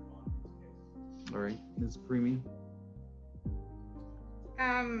standard bond in this case. All right, Ms. Karimi.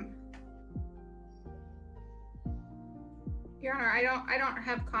 Your Honor, I don't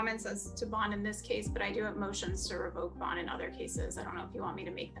have comments as to bond in this case, but I do have motions to revoke bond in other cases. I don't know if you want me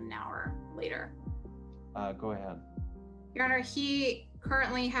to make them now or later. Go ahead. Your Honor, he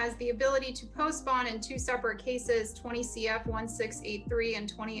currently has the ability to post bond in two separate cases, 20 CF 1683 and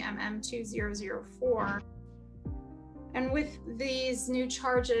 20 MM 2004. And with these new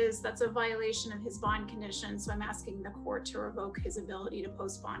charges, that's a violation of his bond conditions. So I'm asking the court to revoke his ability to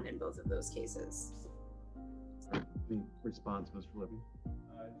post bond in both of those cases. The response, Mr. Levy.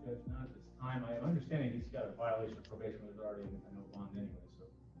 Judge, not at this time. I understand he's got a violation of probation was already in no bond anyway,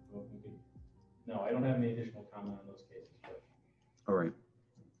 so if we could. No, I don't have any additional comment on those cases, Judge. All right.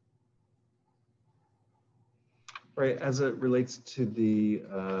 All right, as it relates to the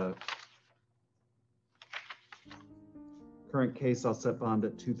current case, I'll set bond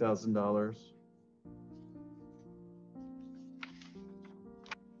at $2,000.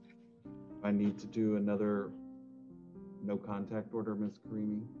 I need to do another no contact order, Ms.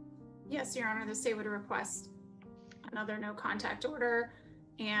 Karimi? Yes, Your Honor, the state would request another no contact order,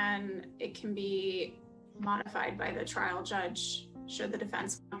 and it can be modified by the trial judge should the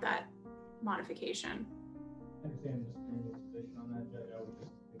defense want that modification. I understand Mr. Green's position on that, Judge. I would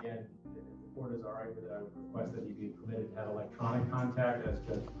just, again, if the court is is all right with it, I would request that he be permitted to have electronic contact as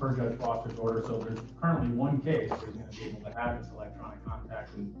per Judge Foster's order. So there's currently one case where he's going to be able to have this electronic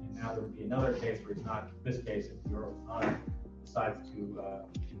contact, and now there would be another case where he's not. This case, if your honor decides to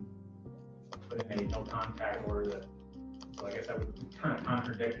put in a no contact order, that, so I guess that would kind of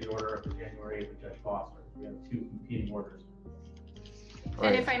contradict the order of the January 8th of Judge Foster. We have two competing orders.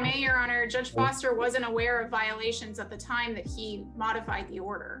 And if I may, Your Honor, Judge Foster wasn't aware of violations at the time that he modified the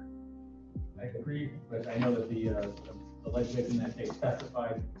order. I agree, but I know that the alleged victim in that case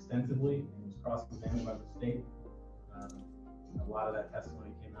testified extensively and was cross-examined by the state. A lot of that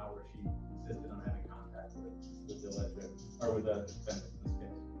testimony came out where she insisted on having contact with the alleged victim, or with the defendant in this case.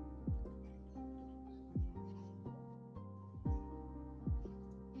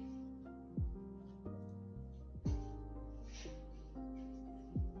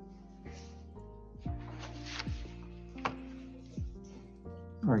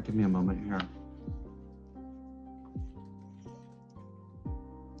 All right, give me a moment here.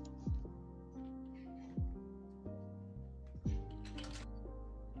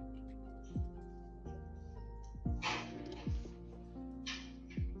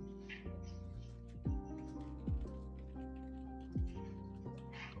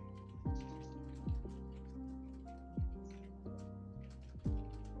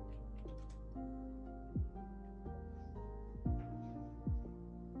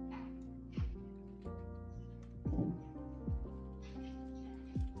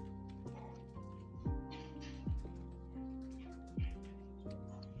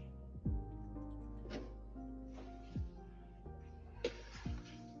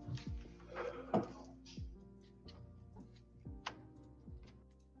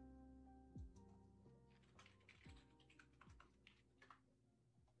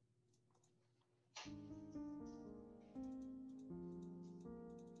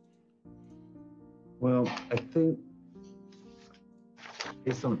 Well, I think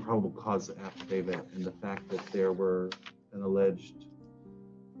based on the probable cause affidavit and the fact that there were an alleged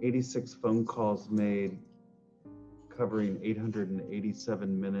 86 phone calls made covering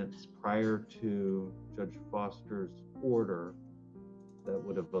 887 minutes prior to Judge Foster's order that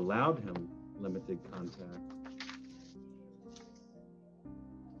would have allowed him limited contact,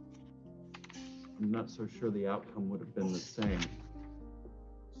 I'm not so sure the outcome would have been the same.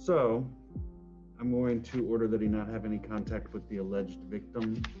 So I'm going to order that he not have any contact with the alleged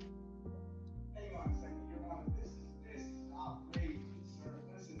victim. Hang on a second, Your Honor, this is outrageous,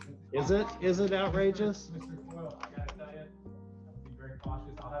 sir. Is it outrageous? Mr. Foyle, I gotta tell you, I'll be very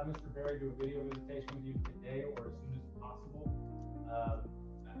cautious. I'll have Mr. Berry do a video visitation with you today or as soon as possible. I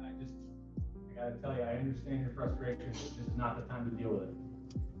gotta tell you, I understand your frustration, but this is not the time to deal with it.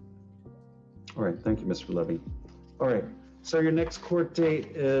 All right, thank you, Mr. Levy. All right, so your next court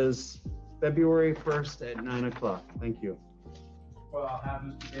date is February 1st at 9 o'clock. Thank you. Well, I'll have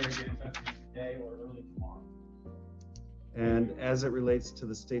Mr. Berry get in touch with you today or early tomorrow. And as it relates to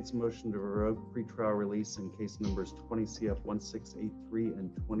the state's motion to revoke pretrial release in case numbers 20 CF 1683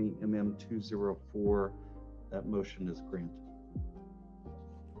 and 20 MM 204, that motion is granted.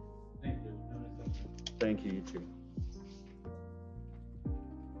 Thank you. Thank you, you too.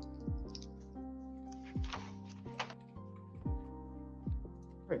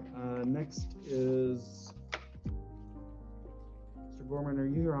 All right, next is Mr. Gorman. Are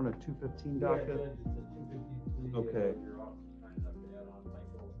you here on a 215 docket? Yeah, Judge, it's a 253. Okay. Your office is kind enough to add on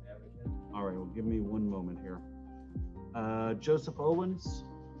Michael Advocate. All right, well, give me one moment here. Joseph Owens.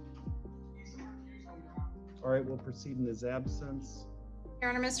 All right, we'll proceed in his absence.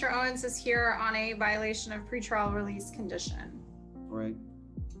 Your Honor, Mr. Owens is here on a violation of pretrial release condition. All right.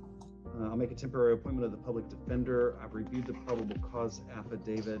 I'll make a temporary appointment of the public defender. I've reviewed the probable cause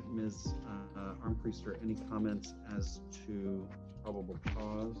affidavit. Ms. Armpriester, any comments as to probable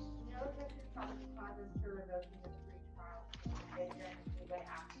cause? No such probable causes to revoking the pretrial provision. We would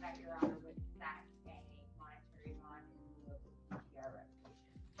ask that Your Honor would set a monetary bond in lieu of PCR revocation.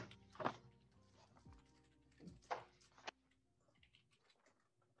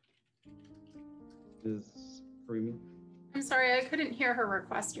 Ms. Freeman? I'm sorry, I couldn't hear her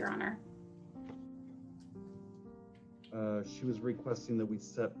request, Your Honor. She was requesting that we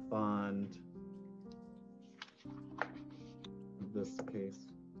set bond in this case.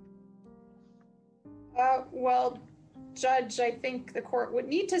 Well, Judge, I think the court would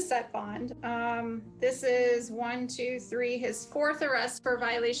need to set bond. This is 1, 2, 3, his fourth arrest for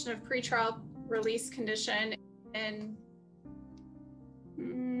violation of pretrial release condition in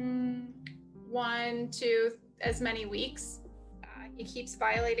 1, 2, as many weeks. He keeps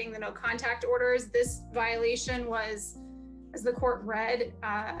violating the no contact orders. This violation was, as the court read,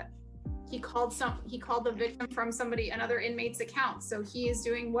 he called the victim from another inmate's account. So he is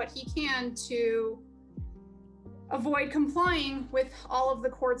doing what he can to avoid complying with all of the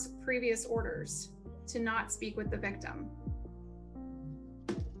court's previous orders to not speak with the victim.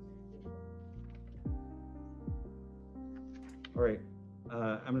 All right,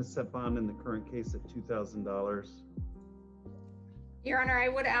 I'm going to set bond in the current case at $2,000. Your Honor, I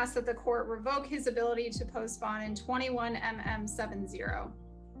would ask that the court revoke his ability to post bond in 21 MM70.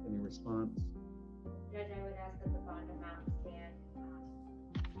 Any response? Judge, I would ask that the bond amount stand,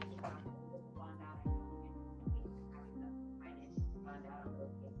 with the bond out, and having the financial bond out on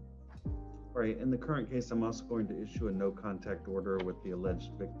both cases. All right, in the current case, I'm also going to issue a no contact order with the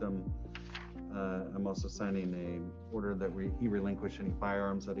alleged victim. I'm also signing an order that he relinquish any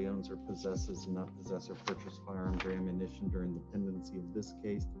firearms that he owns or possesses and not possess or purchase firearms or ammunition during the pendency of this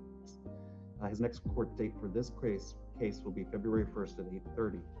case. His next court date for this case will be February 1st at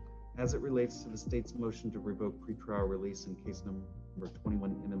 8:30. As it relates to the state's motion to revoke pretrial release in case number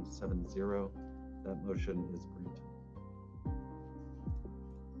 21 NM70, that motion is granted.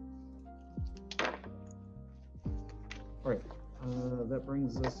 All right, that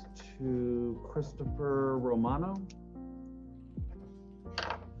brings us to Christopher Romano.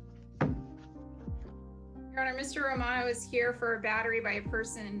 Your Honor, Mr. Romano is here for a battery by a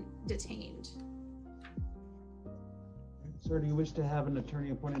person detained. Sir, do you wish to have an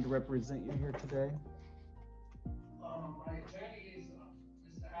attorney appointed to represent you here today? My attorney is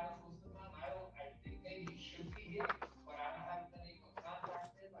Mr. AROSE. I think maybe he should be here, but I haven't been able to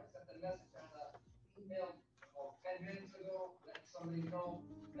contact him. I sent a message on the email 10 minutes ago, letting somebody know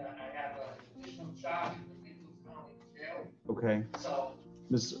that I have an additional charge in the Nicholas County Jail. Okay. So,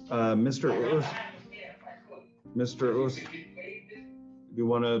 Mr. Urs, Mr. Urs, do you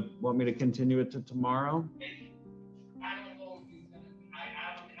want me to continue it to tomorrow? I don't know if he's gonna. I'm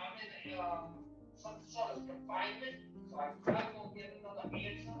in some sort of confinement, so I probably won't get another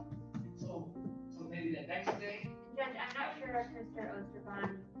answer. So maybe the next day. Judge, I'm not sure if Mr.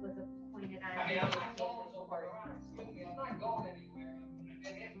 Osterbond was appointed on. I mean, I'm not going so far around. Excuse me, I'm not going anywhere. I've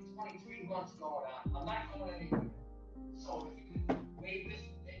been here for 23 months going on. I'm not going anywhere. So if you could wait this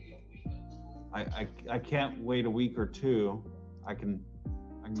maybe a week or two. I can't wait a week or two. I can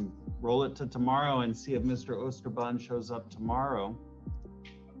roll it to tomorrow and see if Mr. Osterbond shows up tomorrow.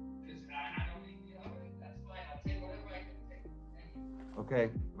 Because I don't need the other. That's fine. I'll take whatever I can take. Thank you. Okay,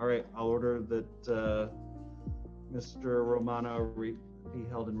 all right, I'll order that Mr. Romano be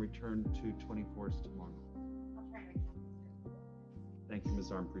held and returned to 24s tomorrow. I'll try and reach out. Thank you,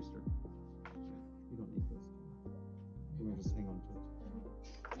 Ms. Armpriester. You don't need this. Let me just hang on to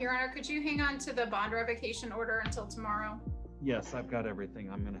it. Your Honor, could you hang on to the bond revocation order until tomorrow? Yes, I've got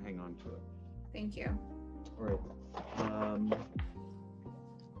everything. I'm going to hang on to it. Thank you. All right.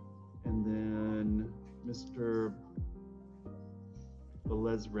 And then Mr.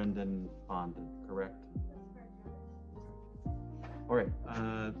 Velez Rendon bonded, correct? All right.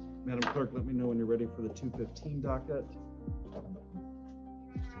 Madam Clerk, let me know when you're ready for the 215 docket.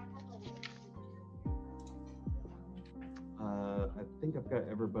 I think I've got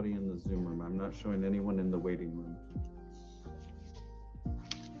everybody in the Zoom room. I'm not showing anyone in the waiting room.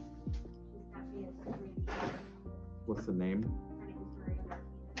 What's the name?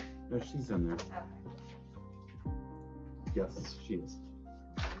 No, she's in there. Yes, she is.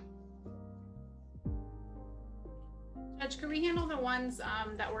 Judge, could we handle the ones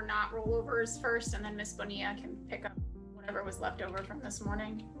that were not rollovers first, and then Ms. Bonilla can pick up whatever was left over from this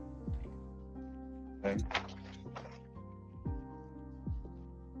morning? Okay.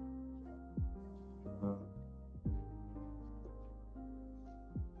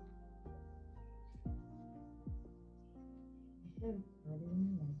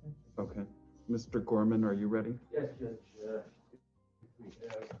 Okay. Mr. Gorman, are you ready? Yes, Judge. We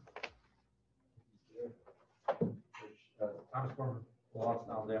have Thomas Gorman, lost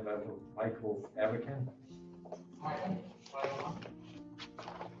down there by Michael Abacan.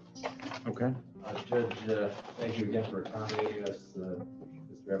 Okay. Judge, thank you again for accommodating us.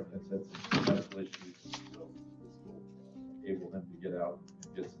 Mr. Abacan said some medical issues, so this will enable him to get out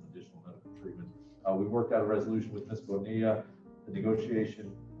and get some additional medical treatment. We worked out a resolution with Ms. Bonilla. The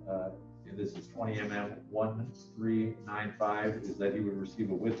negotiation, and this is 20 MM 1395, is that he would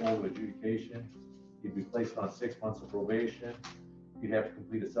receive a withhold of adjudication. He'd be placed on 6 months of probation. He'd have to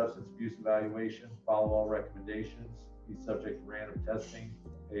complete a substance abuse evaluation, follow all recommendations. He's subject to random testing,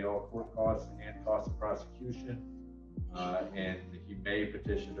 pay all court costs and costs of prosecution. And he may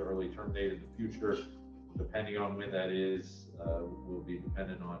petition to early terminate in the future. Depending on when that is, will be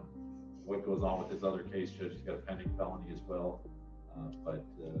dependent on what goes on with his other case. Judge, he's got a pending felony as well. But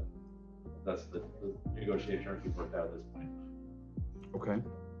that's the negotiation we've worked out at this point. Okay.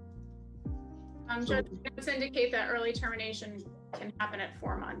 Judge, notes indicate that early termination can happen at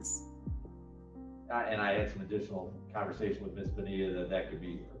 4 months. And I had some additional conversation with Ms. Bonilla that could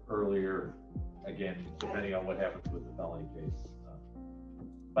be earlier, again, depending on what happens with the felony case.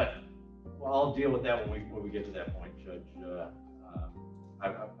 But well, I'll deal with that when we get to that point, Judge.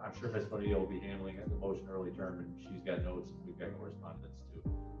 I'm sure Ms. Bonilla will be handling the motion early term, and she's got notes, and we've got correspondence to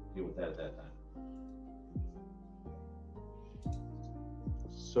deal with that at that time.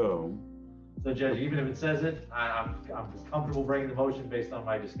 So, Judge, even if it says it, I'm comfortable bringing the motion based on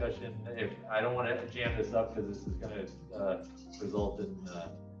my discussion. If I don't want to jam this up because this is going to result in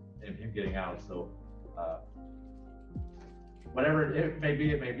him getting out. So whatever it may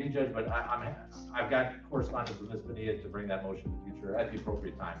be, Judge. But I've got correspondence with Ms. Bonilla to bring that motion in the future at the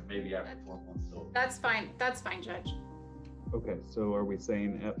appropriate time, maybe after 4 months. So that's fine. That's fine, Judge. okay. So are we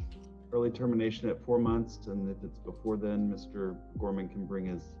saying at early termination at 4 months, and if it's before then, Mr. Gorman can bring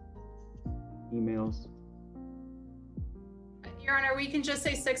his emails? Your Honor, we can just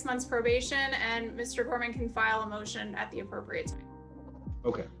say 6 months probation, and Mr. Gorman can file a motion at the appropriate time.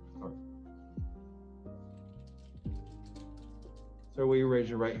 Okay. All right. So will you raise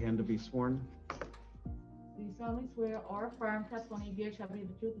your right hand to be sworn? Do you solemnly swear or affirm testimony you give shall be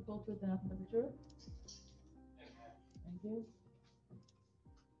the truth, the full truth, and nothing but the truth? Thank you.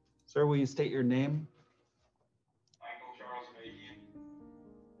 Sir, will you state your name? Michael Charles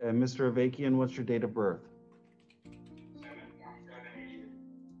Avakian, And Mr. Avakian, what's your date of birth? 7/1/78.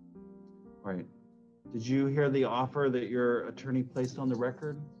 All right. Did you hear the offer that your attorney placed on the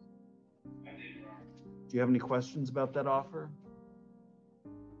record? I did, Your Honor. Do you have any questions about that offer?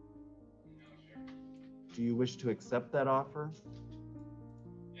 No, sir. Do you wish to accept that offer?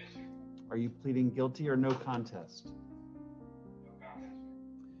 Yes, sir. Are you pleading guilty or no contest? No comment,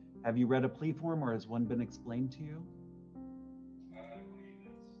 sir. Have you read a plea form, or has one been explained to you? I believe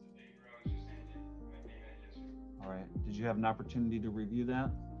that's the paper I was just handed. I may have, yes, sir. All right. Did you have an opportunity to review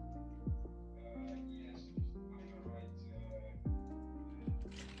that? Yes, I have a right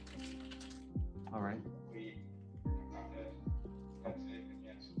All right. plea, contest, that's it, and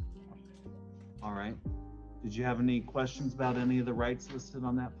yes. All right. Did you have any questions about any of the rights listed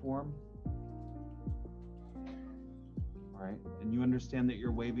on that form? All right. And you understand that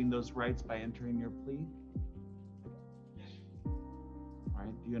you're waiving those rights by entering your plea? Yes, sir. All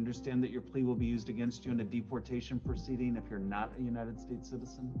right. Do you understand that your plea will be used against you in a deportation proceeding if you're not a United States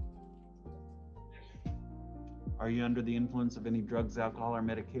citizen? Yes, sir. Are you under the influence of any drugs, alcohol, or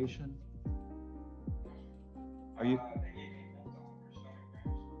medication? Are you? They gave me menthol for stomach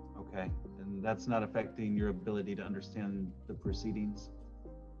cramps. Okay. And that's not affecting your ability to understand the proceedings?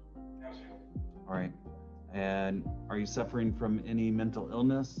 No, sir. All right. And are you suffering from any mental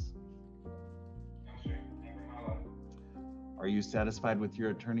illness? No, sir. Never in my life. Are you satisfied with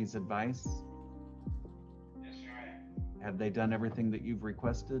your attorney's advice? Yes, sir, I am. Have they done everything that you've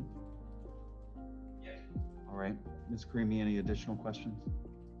requested? Yes. All right. Ms. Creamy, any additional questions?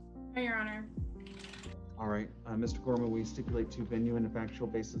 No, Your Honor. All right. Mr. Gorman, will you stipulate to venue and a factual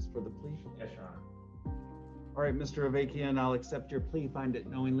basis for the plea? Yes, Your Honor. All right, Mr. Avakian, I'll accept your plea, find it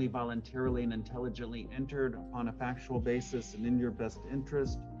knowingly, voluntarily, and intelligently entered upon a factual basis and in your best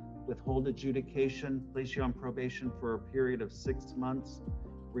interest, withhold adjudication, place you on probation for a period of 6 months,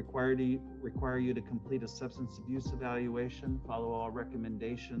 require you to complete a substance abuse evaluation, follow all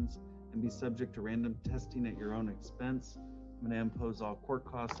recommendations, and be subject to random testing at your own expense. I'm going to impose all court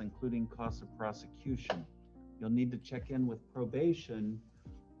costs, including costs of prosecution. You'll need to check in with probation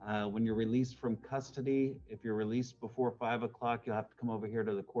when you're released from custody. If you're released before 5 o'clock, you'll have to come over here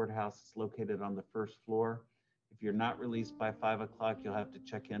to the courthouse. It's located on the first floor. If you're not released by 5 o'clock, you'll have to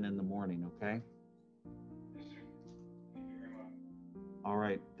check in the morning, okay? Yes, sir. Thank you very much. All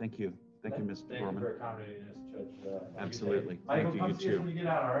right, thank you. Thank you, Mr. Thank Gorman. you for accommodating us, Judge. Absolutely. Michael, Thank you, come you see us too. when you get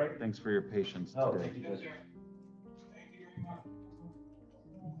out, all right? Thanks for your patience Oh, today. thank you, Yes, Judge. sir. Thank you very much.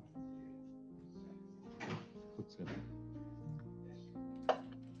 Looks good.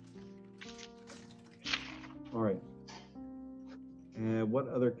 All right. And what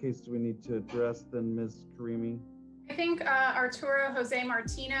other case do we need to address then, Ms. Karimi? I think Arturo Jose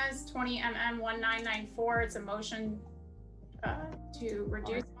Martinez, 20 MM 1994. It's a motion to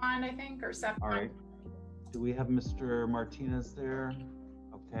reduce bond, I think, or set All bond. right. Do we have Mr. Martinez there?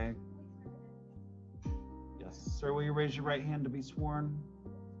 Okay. Yes. Sir, will you raise your right hand to be sworn?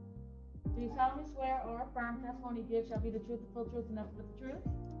 Do you solemnly swear or affirm testimony you give shall be the truth, the full truth, and nothing but the truth?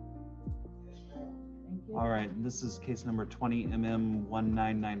 Thank you. All right. This is case number 20 MM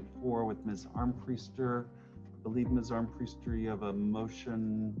 1994 with Ms. Armpriester. I believe, Ms. Armpriester, you have a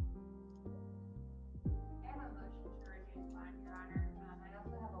motion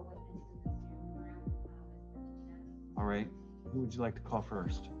right. Who would you like to call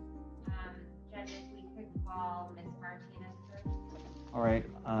first? Judges, we could call Ms. Martinez first. All right,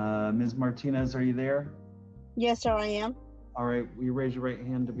 Ms. Martinez, are you there? Yes, sir, I am. All right, will you raise your right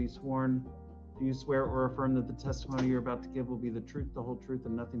hand to be sworn? Do you swear or affirm that the testimony you're about to give will be the truth, the whole truth,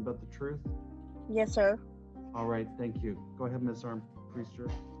 and nothing but the truth? Yes, sir. All right, thank you. Go ahead, Ms. Armpriester.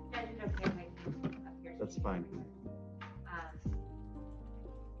 Judge, it's okay if I come up here. That's fine.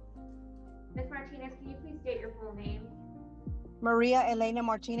 Ms. Martinez, can you please state your full name? Maria Elena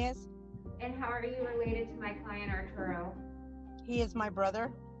Martinez. And how are you related to my client Arturo? He is my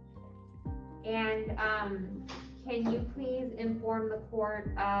brother. And can you please inform the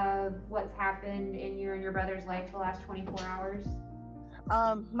court of what's happened in you and your brother's life the last 24 hours?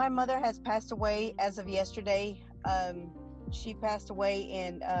 My mother has passed away as of yesterday. She passed away,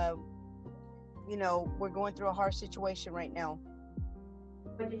 and you know, we're going through a hard situation right now.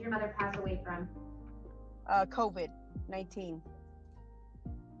 What did your mother pass away from? COVID-19.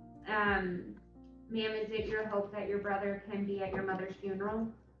 Ma'am, is it your hope that your brother can be at your mother's funeral?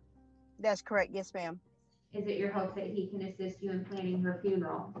 That's correct. Yes, ma'am. Is it your hope that he can assist you in planning her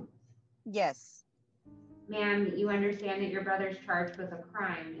funeral? Yes. Ma'am, you understand that your brother's charged with a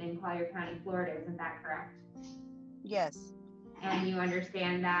crime in Collier County, Florida, isn't that correct? Yes. And you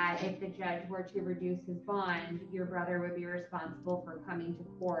understand that if the judge were to reduce his bond, your brother would be responsible for coming to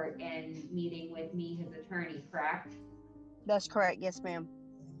court and meeting with me, his attorney, correct? That's correct. Yes, ma'am.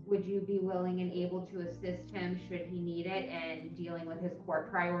 Would you be willing and able to assist him should he need it and dealing with his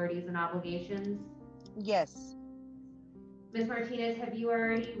court priorities and obligations? Yes. Ms. Martinez, have you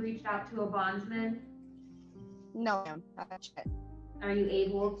already reached out to a bondsman? No, ma'am. Not yet. Are you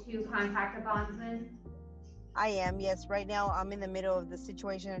able to contact a bondsman? I am. Yes. Right now, I'm in the middle of the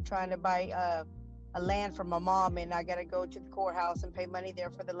situation and trying to buy a land for my mom, and I got to go to the courthouse and pay money there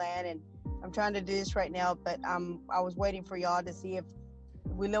for the land. And I'm trying to do this right now, but I was waiting for y'all to see if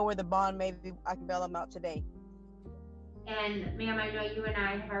we lower the bond, maybe I can bail him out today. And ma'am, I know you and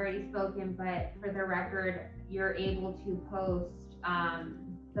I have already spoken, but for the record, you're able to post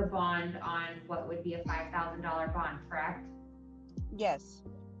the bond on what would be a $5,000 bond, correct? Yes.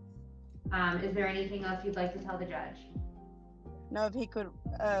 Is there anything else you'd like to tell the judge? No, if he could,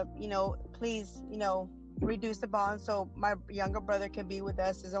 you know, please, you know, reduce the bond so my younger brother can be with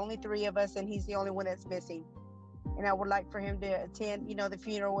us. There's only 3 of us, and he's the only one that's missing. And I would like for him to attend, you know, the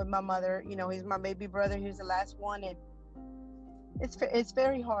funeral with my mother. You know, he's my baby brother. He was the last one, and it's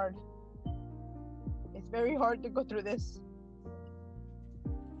very hard. It's very hard to go through this.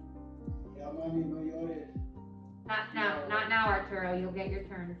 Not now, Arturo. You'll get your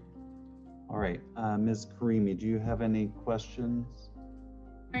turn. All right, Ms. Karimi, do you have any questions?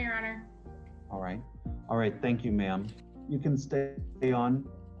 No, Your Honor. All right, thank you, ma'am. You can stay on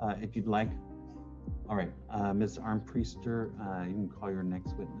if you'd like. All right, Ms. Armpriester, you can call your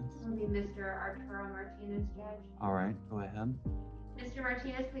next witness. It'll be Mr. Arturo Martinez, Judge. All right, go ahead. Mr.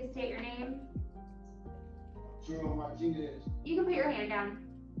 Martinez, please state your name. Arturo Martinez. You can put your hand down.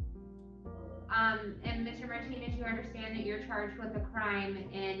 And Mr. Martinez, you understand that you're charged with a crime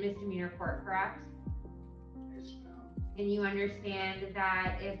in misdemeanor court, correct? Yes, ma'am. And you understand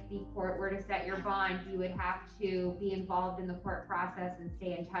that if the court were to set your bond, you would have to be involved in the court process and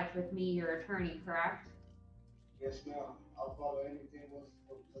stay in touch with me, your attorney, correct? Yes, ma'am. I'll follow anything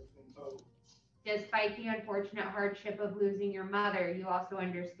what's been told. Despite the unfortunate hardship of losing your mother, you also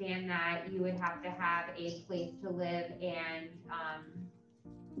understand that you would have to have a place to live and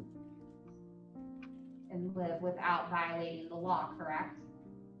live without violating the law, correct?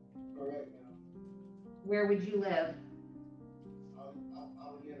 Correct, ma'am. Where would you live? I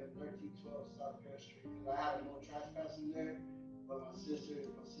would live at 1312 South Fair Street. I had no trespassing there, but my sister, they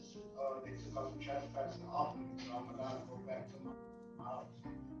took out the trespassing off me, so I'm allowed to go back to my house.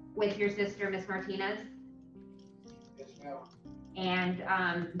 With your sister, Miss Martinez? Yes, ma'am. And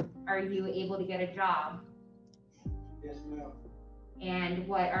are you able to get a job? Yes, ma'am. And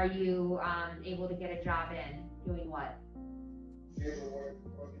what are you able to get a job in? Doing what? Paperwork,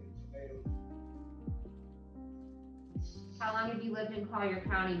 working in tomatoes. How long have you lived in Collier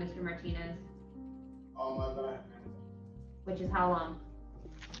County, Mr. Martinez? All my life, man. Which is how long?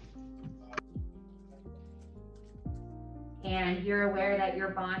 And you're aware that your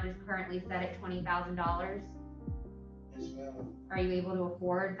bond is currently set at $20,000? Yes, ma'am. Are you able to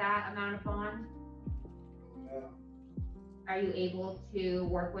afford that amount of bond? Ma'am. Are you able to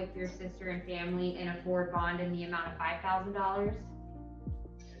work with your sister and family and afford bond in the amount of $5,000?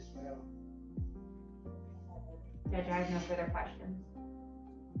 Yes, ma'am. Judge, I have no further questions.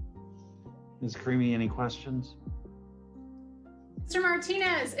 Ms. Karimi, any questions? Mr.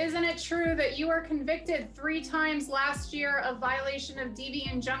 Martinez, isn't it true that you were convicted 3 times last year of violation of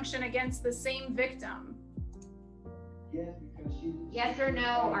DV injunction against the same victim? Yes, because she. Yes or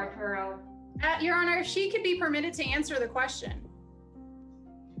no, Arturo? Your Honor, she could be permitted to answer the question.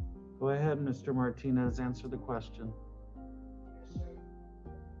 Go ahead, Mr. Martinez, answer the question.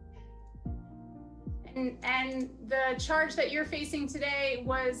 And the charge that you're facing today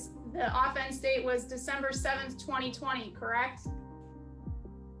was, the offense date was December 7th, 2020, correct?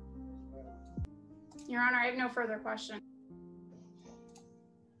 Your Honor, I have no further question.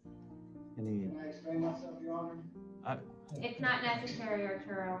 Can I explain myself, Your Honor? It's not necessary,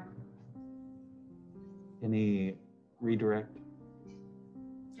 Arturo. Any redirect?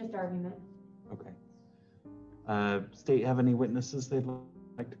 Just argument. Okay. State have any witnesses they'd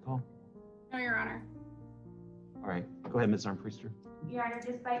like to call? No, Your Honor. All right, go ahead, Ms. Armbruster. Your Honor,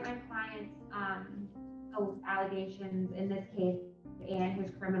 despite my client's allegations in this case and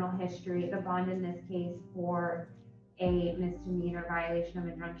his criminal history, the bond in this case for a misdemeanor violation of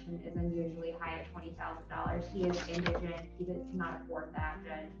injunction is unusually high at $20,000. He is indigent. He cannot afford that.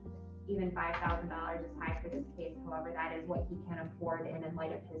 And even $5,000 is high for this case. However, that is what he can afford, and in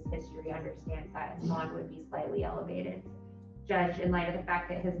light of his history, understands that his bond would be slightly elevated. Judge, in light of the fact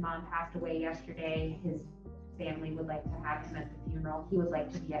that his mom passed away yesterday, his family would like to have him at the funeral. He would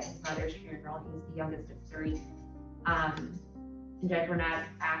like to be at his mother's funeral. He's the youngest of 3. Judge, we're not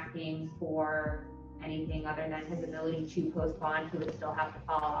asking for anything other than his ability to post bond. He would still have to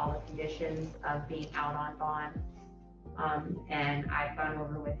follow all the conditions of being out on bond. And I've gone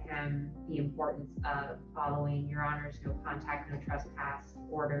over with him the importance of following Your Honor's no contact, no trespass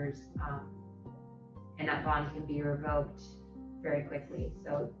orders, and that bond can be revoked very quickly.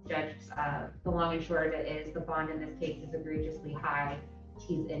 So Judge, the long and short of it is the bond in this case is egregiously high.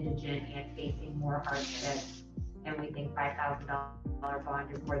 He's indigent and facing more hardship. And we think $5,000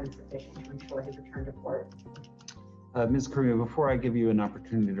 bond is more than sufficient to ensure his return to court. Ms. Karima, before I give you an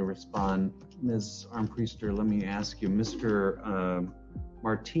opportunity to respond, Ms. Armbruster, let me ask you, Mr.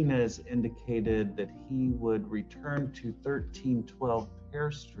 Martinez indicated that he would return to 1312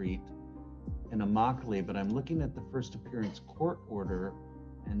 Pear Street in Immokalee, but I'm looking at the first appearance court order,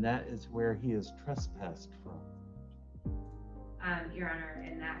 and that is where he is trespassed from. Your Honor,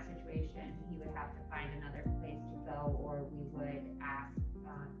 in that situation, he would have to find another place to go, or we would ask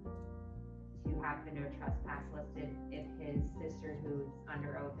to have the no trespass listed if his sister, who's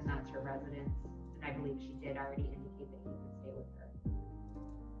under oath and that's her residence, and I believe she did already indicate that he could stay with her.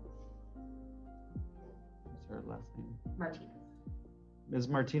 What's her last name? Martinez. Ms.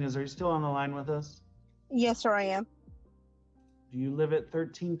 Martinez, are you still on the line with us? Yes, sir, I am. Do you live at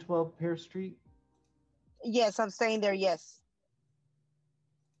 1312 Pear Street? Yes, I'm staying there, yes.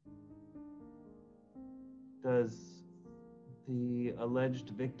 Does the alleged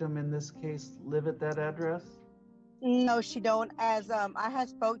victim in this case live at that address? No, she don't. As I had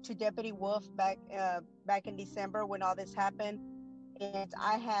spoke to Deputy Wolf back in December when all this happened, and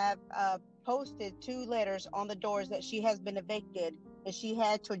I have posted 2 letters on the doors that she has been evicted, and she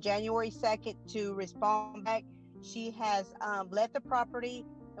had till January 2nd to respond back. She has left the property,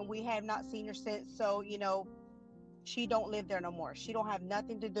 and we have not seen her since. So, you know, she don't live there no more. She don't have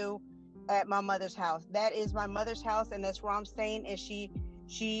nothing to do at my mother's house. That is my mother's house, and that's where I'm staying. And she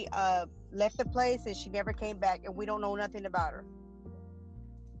left the place, and she never came back, and we don't know nothing about her.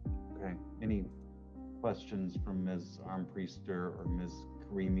 Okay. Any questions from Ms. Armbruster or Ms.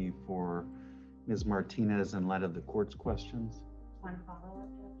 Karimi for Ms. Martinez in light of the court's questions? One follow-up,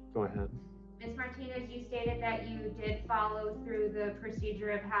 Judge. Go ahead. Ms. Martinez, you stated that you did follow through the procedure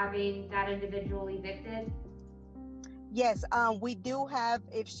of having that individual evicted. Yes, we do have,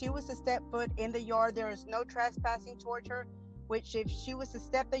 if she was to step foot in the yard, there is no trespassing towards her, which if she was to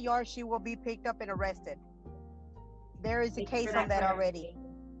step the yard, she will be picked up and arrested. There is a case on that already.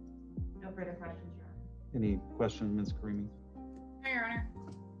 No further questions, Your Honor. Any questions, Ms. Karimi? No, Your Honor.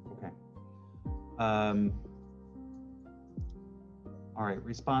 Okay. All right,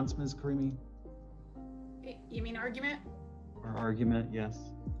 response, Ms. Karimi? You mean argument? Or argument, yes.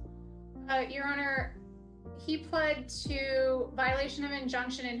 Your Honor, he pled to violation of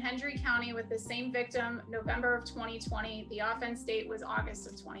injunction in Hendry County with the same victim, November of 2020. The offense date was August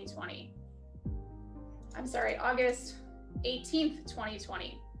of 2020. I'm sorry, August 18th,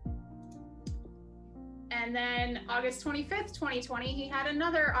 2020. And then August 25th, 2020, he had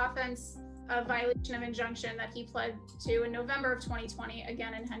another offense of violation of injunction that he pled to in November of 2020,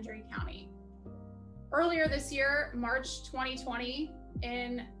 again in Hendry County. Earlier this year, March 2020,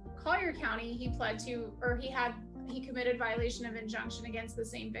 in Collier County, he pled to, or he committed violation of injunction against the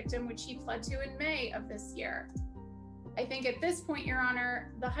same victim, which he pled to in May of this year. I think at this point, Your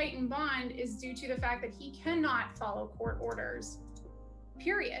Honor, the heightened bond is due to the fact that he cannot follow court orders,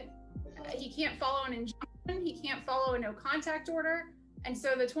 period. He can't follow an injunction, he can't follow a no contact order. And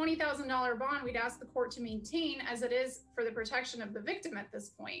so the $20,000 bond, we'd ask the court to maintain as it is for the protection of the victim at this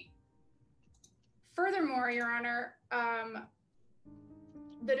point. Furthermore, Your Honor,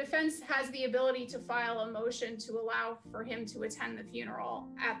 the defense has the ability to file a motion to allow for him to attend the funeral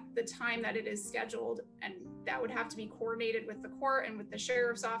at the time that it is scheduled, and that would have to be coordinated with the court and with the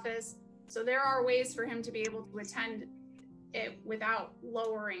sheriff's office. So there are ways for him to be able to attend it without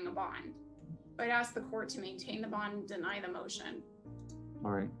lowering a bond. I'd ask the court to maintain the bond and deny the motion.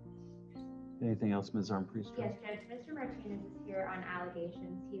 All right. Anything else, Ms. Armpriest? Yes, Judge. Mr. Martinez is here on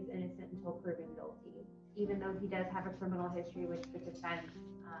allegations. He is innocent until proven guilty. Even though he does have a criminal history, which the defense,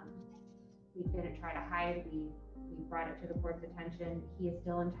 we didn't try to hide, we brought it to the court's attention, he is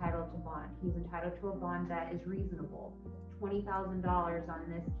still entitled to bond. He's entitled to a bond that is reasonable. $20,000 on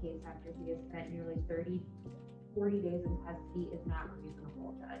this case after he has spent nearly 40 days in custody is not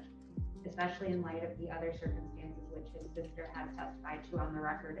reasonable, Judge, especially in light of the other circumstances which his sister has testified to on the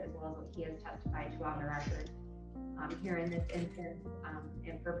record, as well as what he has testified to on the record. Here in this instance,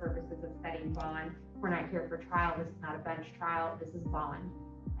 and for purposes of setting bond, we're not here for trial. This is not a bench trial. This is bond.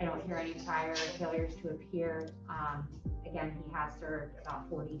 I don't hear any prior failures to appear. Again, he has served about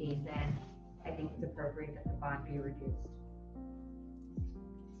 40 days in. I think it's appropriate that the bond be reduced.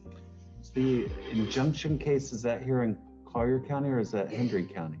 The injunction case, is that here in Collier County or is that Hendry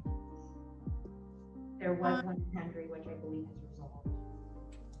County? There was one in Hendry, which I believe has resolved.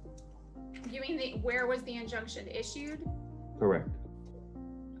 You mean where was the injunction issued? Correct.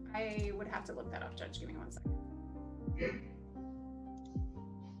 I would have to look that up, Judge. Give me 1 second.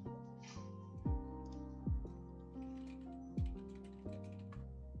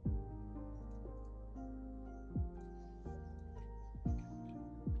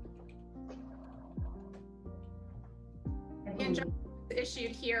 The injunction was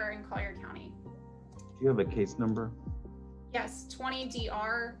issued here in Collier County. Do you have a case number? Yes, 20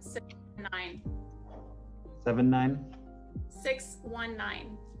 DR 619. 79?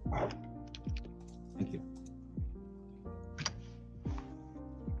 619. Thank you.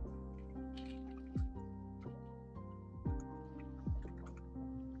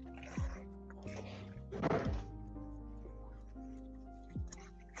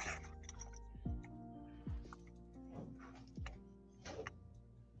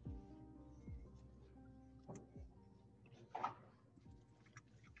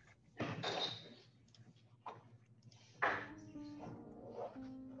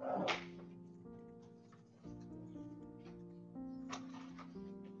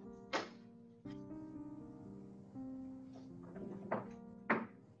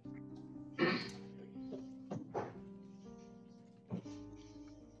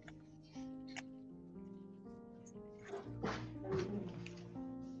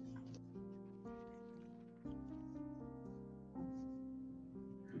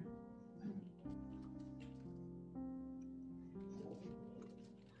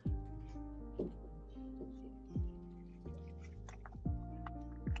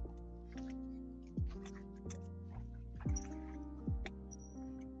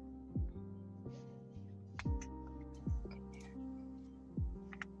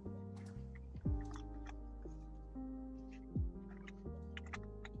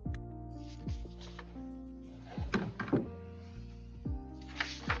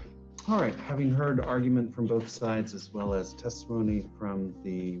 All right, having heard argument from both sides as well as testimony from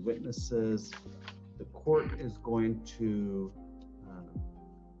the witnesses, the court is going to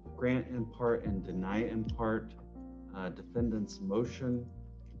grant in part and deny in part defendant's motion.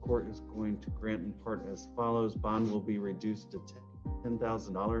 The court is going to grant in part as follows. Bond will be reduced to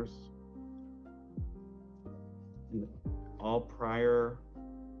 $10,000. All prior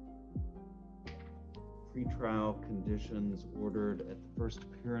pretrial conditions ordered at the first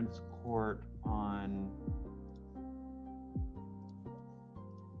appearance court on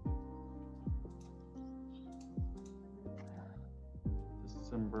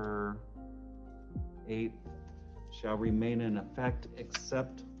December 8th shall remain in effect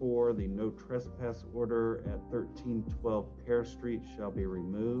except for the no trespass order at 1312 Pear Street shall be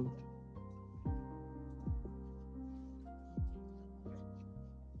removed.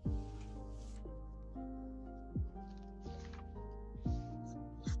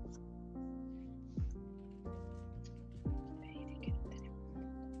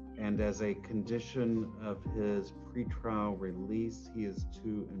 And as a condition of his pretrial release, he is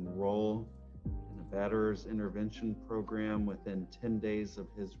to enroll in a batterer's intervention program within 10 days of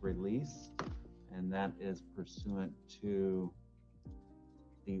his release. and that is pursuant to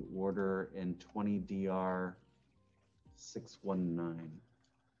the order in 20 DR 619.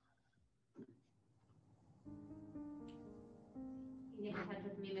 You get in touch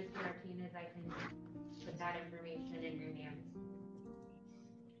with me, Mr. Martinez, I can put that information in your hands.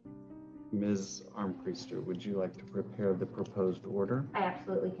 Ms. Armpriester, would you like to prepare the proposed order I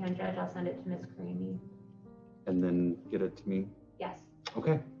absolutely can, Judge. I'll send it to Ms. Creamy. and then get it to me? Yes.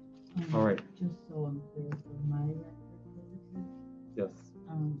 Okay. All right. Just so I'm clear for my record purposes, Yes.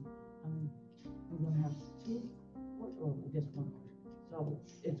 we're gonna have two, or just one. So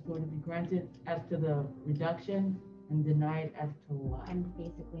it's going to be granted as to the reduction and denied as to what? I'm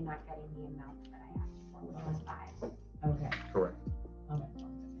basically not getting the amount that I asked for, which was 5. Okay, Correct. okay.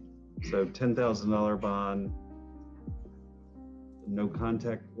 So $10,000 bond. No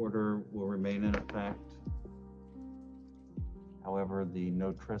contact order will remain in effect. However, the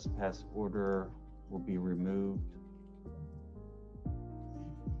no trespass order will be removed.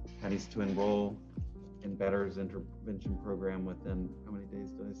 That is to enroll in Batter's intervention program within, how many days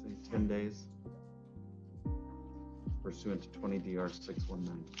did I say? 10 days? Pursuant to 20 DR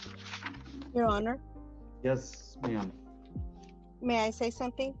 619. Your Honor, Yes, ma'am. may I say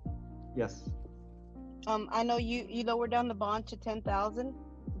something? Yes. I know you lowered down the bond to 10,000,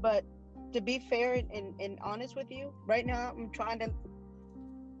 but to be fair and honest with you, right now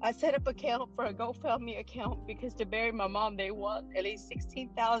I set up an account for a GoFundMe account because to bury my mom, they want at least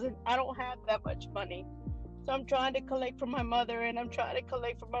 16,000. I don't have that much money. So I'm trying to collect for my mother and I'm trying to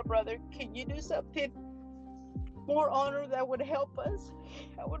collect for my brother. Can you do something more honor that would help us?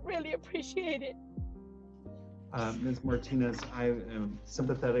 I would really appreciate it. Ms. Martinez, I am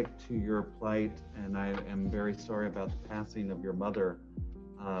sympathetic to your plight, and I am very sorry about the passing of your mother.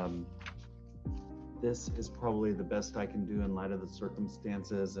 This is probably the best I can do in light of the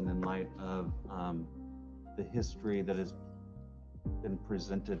circumstances and in light of the history that has been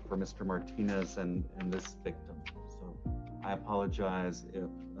presented for Mr. Martinez and this victim. So I apologize if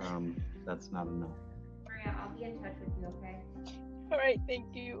that's not enough. Maria, I'll be in touch with you, okay? All right,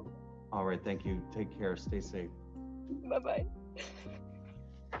 thank you. All right, thank you. Take care. Stay safe. Bye-bye.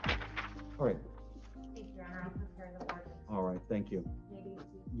 All right. Thank you, Your Honor. I'll prepare the order. All right, thank you. Maybe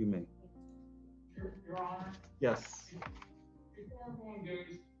You may. Your Honor, Yes. before everyone goes,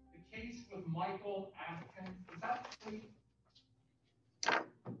 the case with Michael African, is that plea?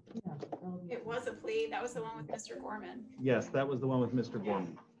 It was a plea. That was the one with Mr. Gorman. Yes, that was the one with Mr.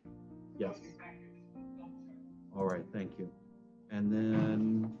 Gorman. Yes. All right, thank you. And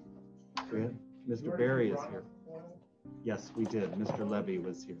then Mr. Barry is here. Yes, we did. Mr. Levy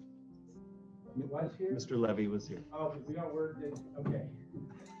was here. It was here? Mr. Levy was here. Oh, we got word that, okay.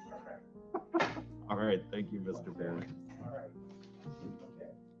 All right, thank you, Mr. Barry. All right.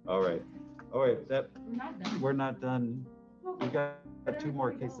 Okay. All right. All right, that We're not done. we're not done. We got 2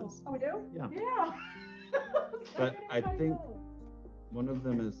 more cases. Oh, we do? Yeah. Yeah. But I think one of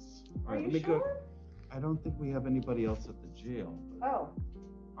them is, all Are right, you let me sure? go. I don't think we have anybody else at the jail. Oh,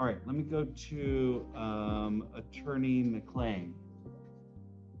 All right, let me go to Attorney McLean.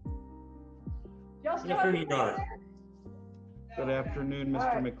 y'all still afternoon, have Your Honor. there? Good afternoon, All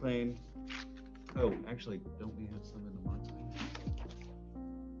Mr. right. McLean. Oh, actually, don't we have some in the month?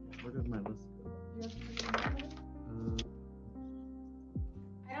 Where did my list go?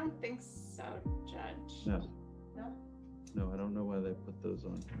 I don't think so, Judge. No. No? No, I don't know why they put those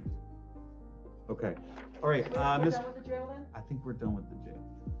on here. Okay, all right, We're Miss, done with the jail then? I think we're done with the jail.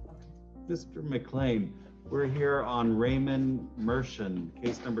 Mr. McLean, we're here on Raymond Mershon,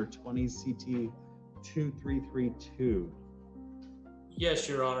 case number 20 CT 2332. Yes,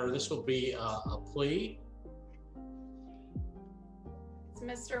 Your Honor, this will be a plea. Is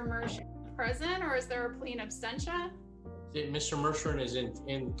Mr. Mershon present or is there a plea in absentia? Mr. Mershon is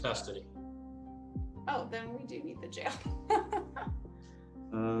in custody. Oh, then we do need the jail.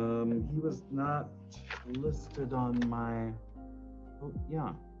 He was not listed on my, oh,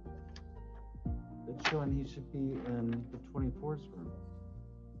 yeah. It's showing he should be in the 24's room.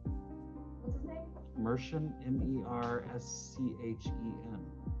 What's his name? Mershon, M-E-R-S-C-H-E-N.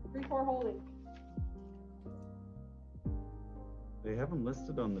 3-4 holding. They have him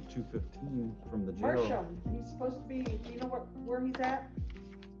listed on the 215 from the jail. Mershon, he's supposed to be, do you know where he's at?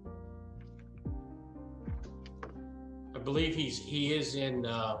 I believe he is in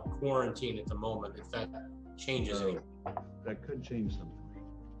quarantine at the moment, if that changes anything. That could change something.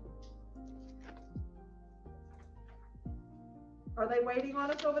 Are they waiting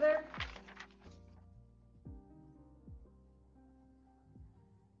on us over there?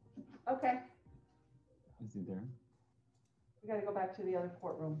 Okay. Is he there? We gotta go back to the other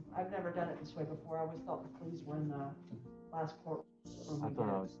courtroom. I've never done it this way before. I always thought the police were in the last courtroom. I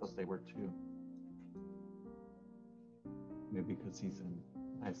always thought they were too. Maybe because he's in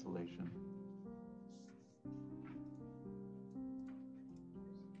isolation.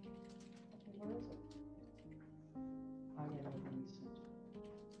 Okay, where is it? Oh, yeah, no, let me see.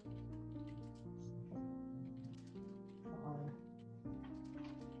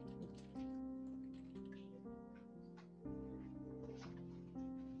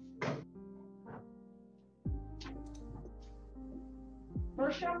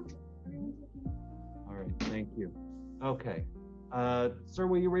 All right, thank you. Okay. Sir,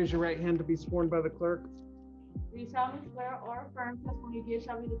 will you raise your right hand to be sworn by the clerk? Do you solemnly swear or affirm testimony you give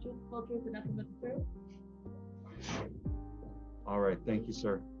shall be the truth, full truth, and nothing but the truth? All right, thank you,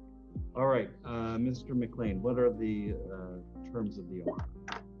 sir. All right, Mr. McLean, what are the terms of the offer?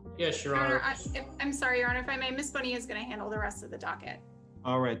 Yes, Your Honor. I'm sorry, Your Honor, if I may, Ms. Bonilla is going to handle the rest of the docket.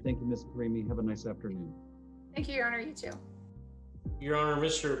 All right, thank you, Ms. Karimi. Have a nice afternoon. Thank you, Your Honor, you too. Your Honor,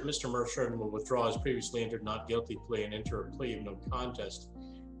 Mr. Mershon will withdraw his previously entered not guilty plea and enter a plea of no contest.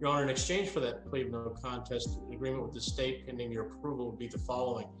 Your Honor, in exchange for that plea of no contest, an agreement with the state pending your approval would be the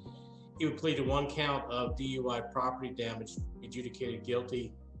following. He would plead to one count of DUI property damage, adjudicated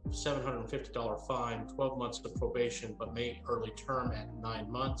guilty, $750 fine, 12 months of probation, but may early term at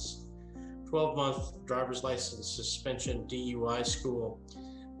 9 months, 12-month driver's license suspension, DUI school,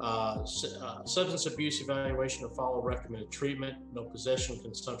 substance abuse evaluation to follow recommended treatment, no possession,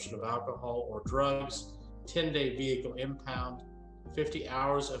 consumption of alcohol or drugs, 10-day vehicle impound, 50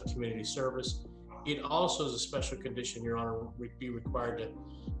 hours of community service. It also, as a special condition, Your Honor, would be required to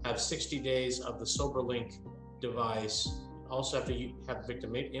have 60 days of the SoberLink device. Also have to have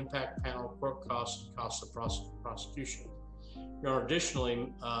victim impact panel, court costs, and costs of prosecution. Your Honor,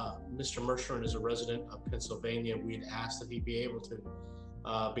 additionally, Mr. Mershon is a resident of Pennsylvania. We'd ask that he be able to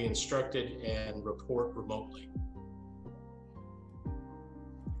be instructed and report remotely.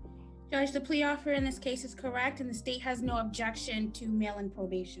 Judge, the plea offer in this case is correct, and the state has no objection to mail-in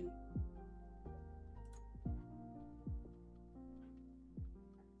probation.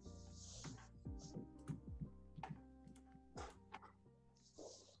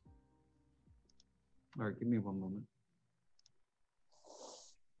 All right, give me one moment.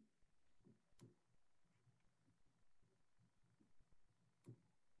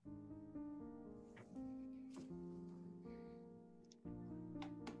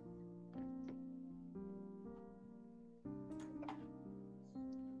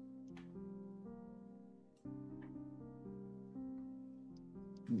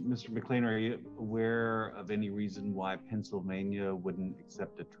 Mr. McLean, are you aware of any reason why Pennsylvania wouldn't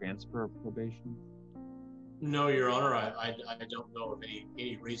accept a transfer of probation? No, Your Honor, I don't know of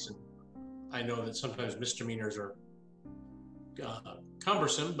any reason. I know that sometimes misdemeanors are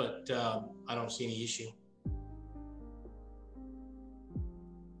cumbersome, but I don't see any issue.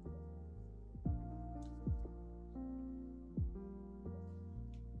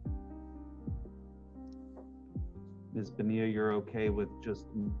 Ms. Bonilla, you're okay with just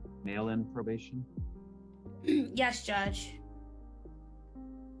mail-in probation? Yes, Judge.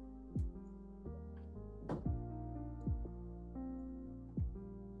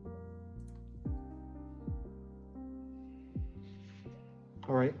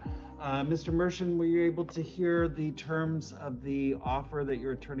 All right. Mr. Mershon, were you able to hear the terms of the offer that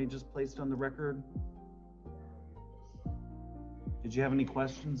your attorney just placed on the record? Did you have any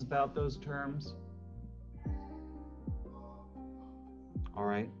questions about those terms? All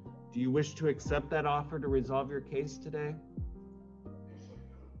right. Do you wish to accept that offer to resolve your case today?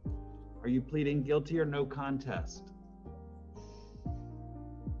 Are you pleading guilty or no contest?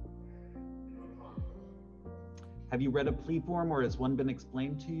 Have you read a plea form, or has one been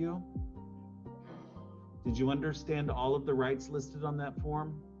explained to you? Did you understand all of the rights listed on that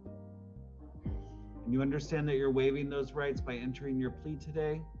form? And you understand that you're waiving those rights by entering your plea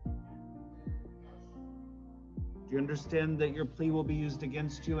today? Do you understand that your plea will be used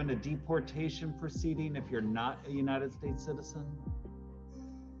against you in a deportation proceeding if you're not a United States citizen?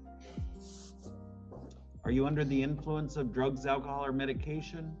 Are you under the influence of drugs, alcohol, or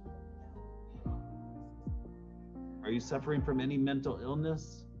medication? Are you suffering from any mental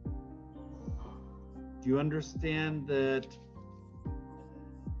illness? Do you understand that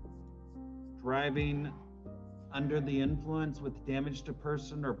driving under the influence with damage to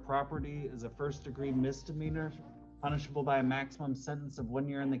person or property is a first-degree misdemeanor, punishable by a maximum sentence of 1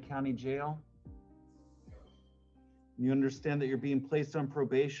 year in the county jail? You understand that you're being placed on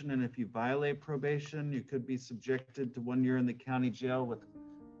probation, and if you violate probation, you could be subjected to 1 year in the county jail with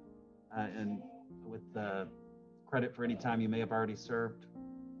credit for any time you may have already served?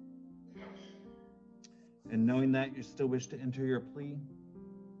 Yes. And knowing that, you still wish to enter your plea?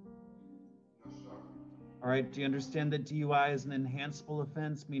 Yes, sir. All right, do you understand that DUI is an enhanceable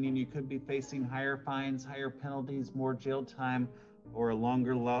offense, meaning you could be facing higher fines, higher penalties, more jail time, or a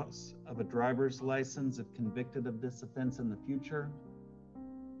longer loss of a driver's license if convicted of this offense in the future?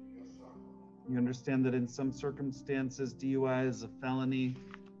 Yes, sir. You understand that in some circumstances, DUI is a felony?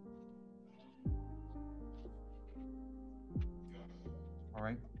 Yes. All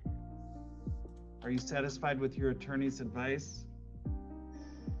right. Are you satisfied with your attorney's advice? Yes,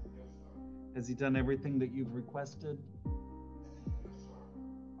 sir. Has he done everything that you've requested? Yes, sir.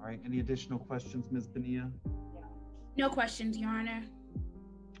 All right, any additional questions, Ms. Bonilla? No questions, Your Honor.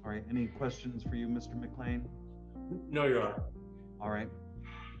 All right, any questions for you, Mr. McLean? No, Your Honor. All right.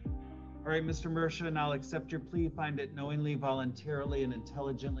 All right, Mr. Mersha, I'll accept your plea, find it knowingly, voluntarily, and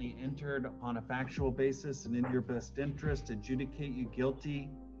intelligently entered upon a factual basis and in your best interest, adjudicate you guilty,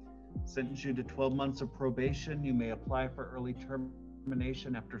 sentence you to 12 months of probation. You may apply for early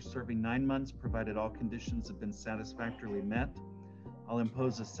termination after serving 9 months, provided all conditions have been satisfactorily met. I'll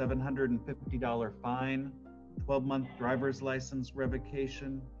impose a $750 fine, 12-month driver's license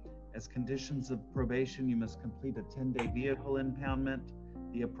revocation. As conditions of probation, you must complete a 10-day vehicle impoundment,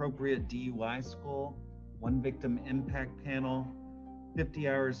 the appropriate DUI school, 1 victim impact panel, 50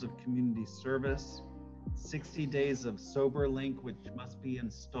 hours of community service, 60 days of sober link, which must be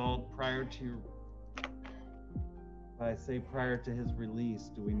installed prior to, if I say prior to his release,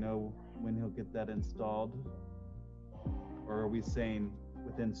 do we know when he'll get that installed? Or are we saying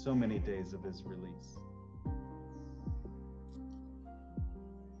within so many days of his release?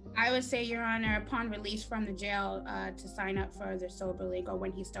 I would say, Your Honor, upon release from the jail, to sign up for the sober league, or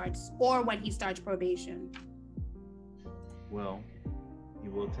when he starts probation. Well, he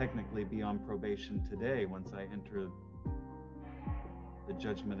will technically be on probation today once I enter the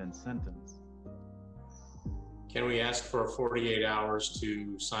judgment and sentence. Can we ask for 48 hours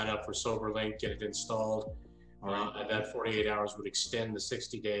to sign up for SoberLink, get it installed? And that 48 hours would extend the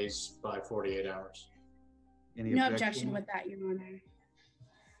 60 days by 48 hours. Any No objection with that, Your Honor.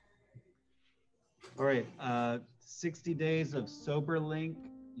 All right, 60 days of SoberLink.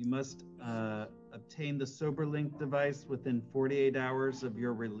 You must obtain the SoberLink device within 48 hours of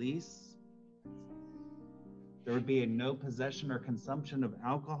your release. There would be a no possession or consumption of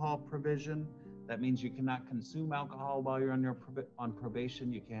alcohol provision. That means you cannot consume alcohol while you're on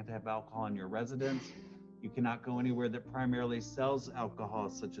probation. You can't have alcohol in your residence. You cannot go anywhere that primarily sells alcohol,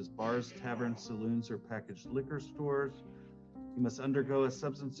 such as bars, taverns, saloons, or packaged liquor stores. You must undergo a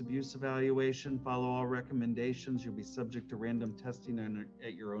substance abuse evaluation, follow all recommendations. You'll be subject to random testing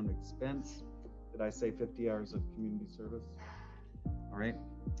at your own expense. Did I say 50 hours of community service? All right.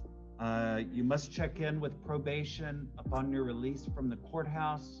 You must check in with probation upon your release from the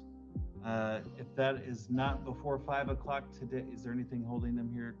courthouse. If that is not before 5 o'clock today, is there anything holding them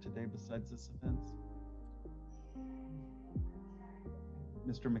here today besides this offense?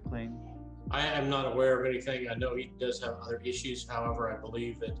 Mr. McLean? I am not aware of anything. I know he does have other issues. However, I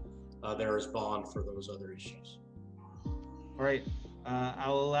believe that there is bond for those other issues. All right.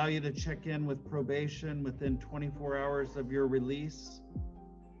 I'll allow you to check in with probation within 24 hours of your release.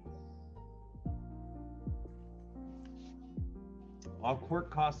 All court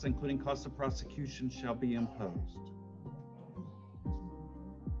costs, including costs of prosecution, shall be imposed.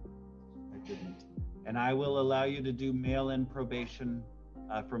 I didn't. And I will allow you to do mail-in probation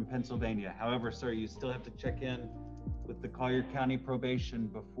from Pennsylvania. However, sir, you still have to check in with the Collier County probation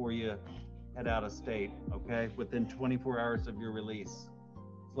before you head out of state, okay? Within 24 hours of your release.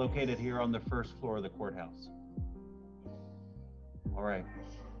 It's located here on the first floor of the courthouse. All right.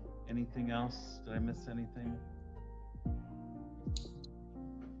 Anything else? Did I miss anything?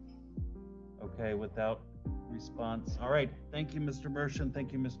 Okay, without response. All right. Thank you, Mr. Mersha.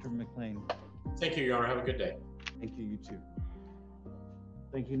 Thank you, Mr. McLean. Thank you, Your Honor. Have a good day. Thank you, you too.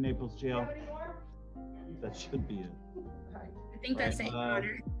 Thank you, Naples Jail. That should be it. I think that's it, Your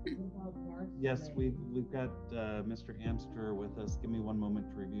Honor. Yes, we've got Mr. Amster with us. Give me one moment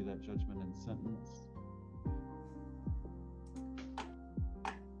to review that judgment and sentence.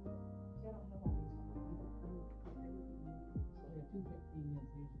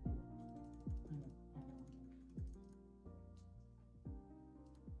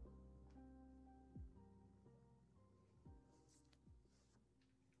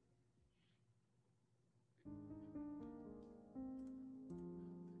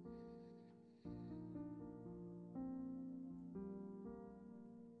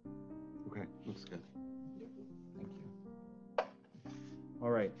 Okay, looks good. Thank you. All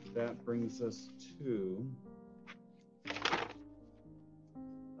right, that brings us to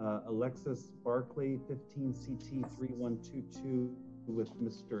Alexis Barkley, 15 CT 3122 with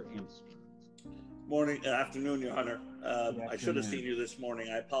Mr. Amster. Morning, afternoon, Your Honor. I should have afternoon. seen you this morning.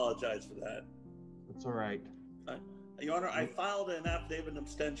 I apologize for that. That's all right. Your Honor, I filed an affidavit of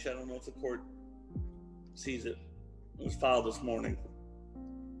abstention. I don't know if the court sees it. It was filed this morning.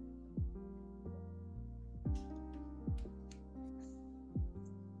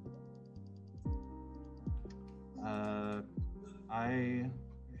 I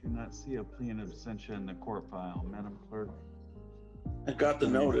do not see a plea in absentia in the court file, Madam Clerk. I got the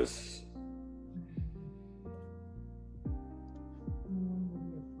notice.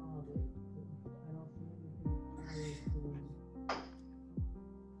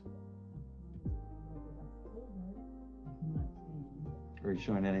 Are you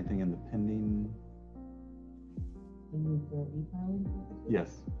showing anything in the pending?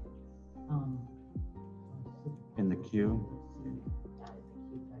 Yes. In the queue?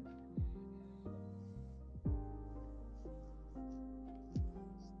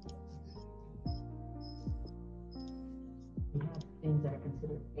 We have things that are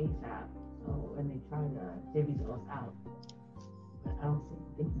considered ASAP, so, and they try to divvy those out. But I don't see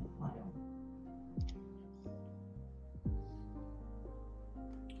anything in the file.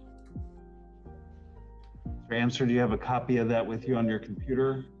 Mr. Amster, do you have a copy of that with you on your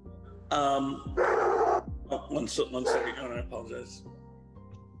computer? One second, Your Honor, I apologize.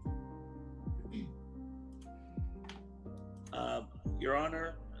 Your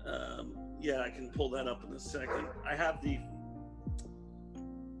Honor, yeah, I can pull that up in a second. I have the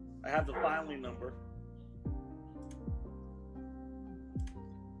filing number.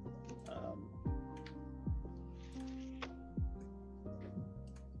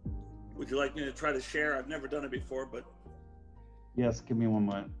 Would you like me to try to share? I've never done it before, but. Yes, give me one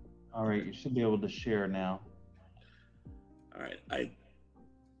moment. All right, you should be able to share now. All right, I've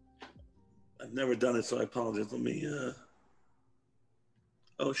never done it, so I apologize. Let me,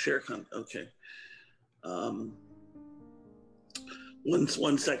 oh, share okay.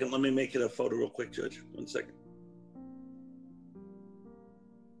 One second, let me make it a photo real quick, Judge. 1 second.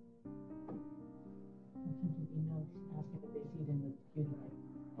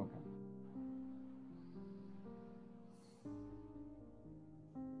 Okay.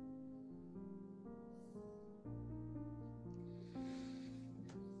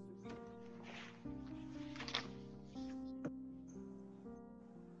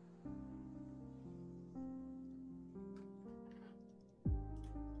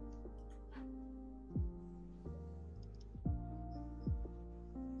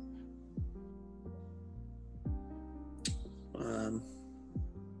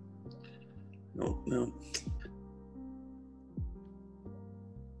 No.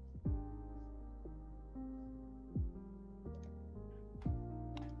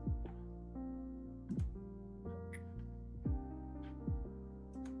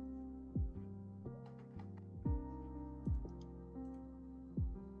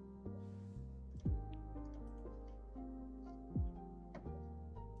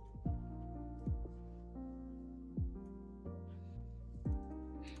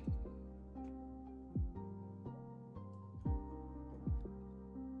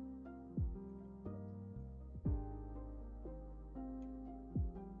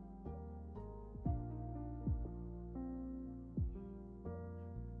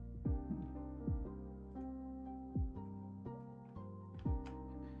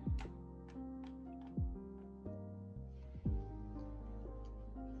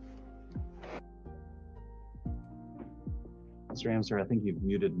 Mr. Amster, I think you've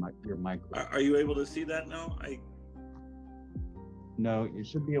muted your mic. Are you able to see that now? No, you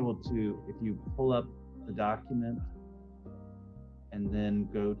should be able to, if you pull up the document and then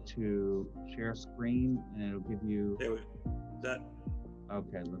go to share screen, and it'll give you. There we go. That.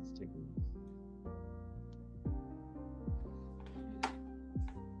 Okay, let's take a look.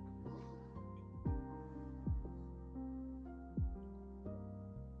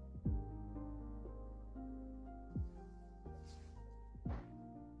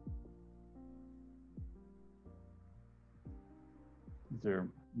 Is there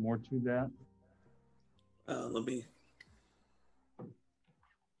more to that? Let me.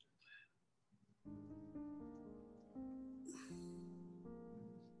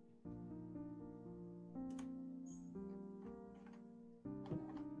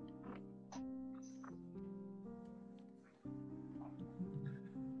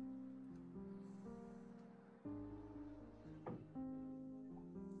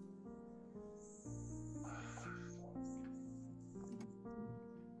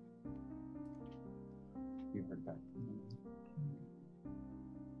 You heard that.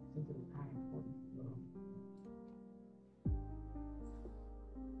 This is high importance.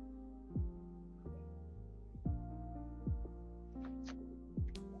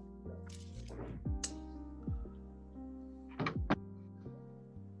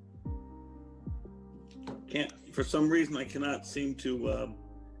 Can't, for some reason, I cannot seem to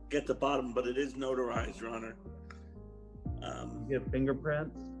get the bottom, but it is notarized, Your Honor. You get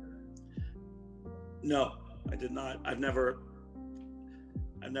fingerprints? No, I did not. I've never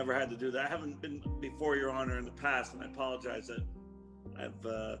had to do that. I haven't been before Your Honor in the past, and I apologize that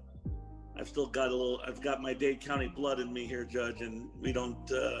I've still got I've got my Dade County blood in me here, Judge, and we're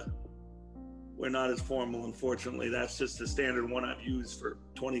not as formal, unfortunately. That's just the standard one I've used for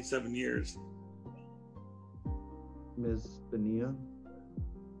 27 years. Ms. Bonilla?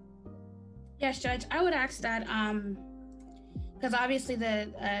 Yes, Judge, I would ask that, because obviously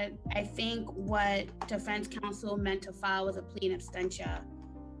I think what defense counsel meant to file was a plea in absentia,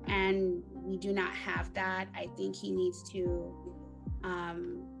 and we do not have that. I think he needs to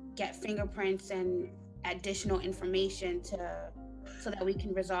get fingerprints and additional information so that we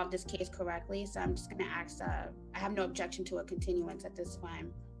can resolve this case correctly. So I'm just gonna ask, I have no objection to a continuance at this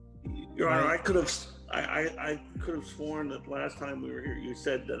time. Your Honor, I could have sworn that last time we were here, you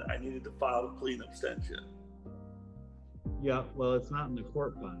said that I needed to file a plea in absentia. Yeah, well, it's not in the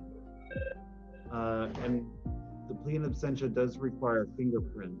court file. And the plea in absentia does require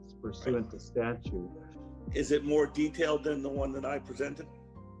fingerprints pursuant to statute. Is it more detailed than the one that I presented,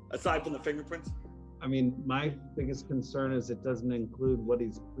 aside from the fingerprints? I mean, my biggest concern is it doesn't include what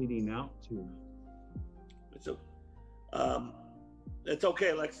he's pleading out to. It's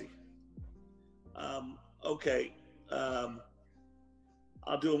okay, Lexi. Okay.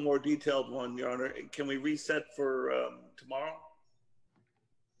 I'll do a more detailed one, Your Honor. Can we reset for tomorrow?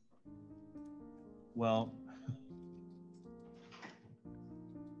 Well,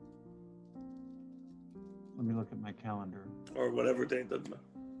 let me look at my calendar. Or whatever day, doesn't matter.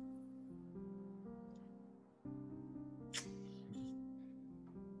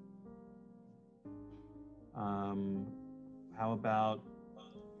 How about,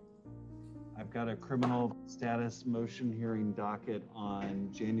 I've got a criminal status motion hearing docket on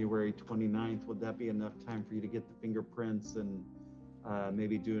January 29th. Would that be enough time for you to get the fingerprints and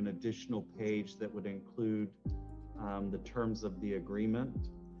maybe do an additional page that would include the terms of the agreement?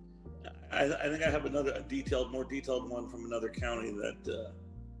 I think I have a more detailed one from another county that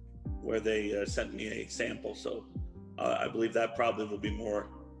where they sent me a sample. So I believe that probably will be more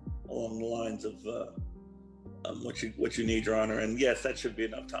along the lines of what you need, Your Honor. And yes, that should be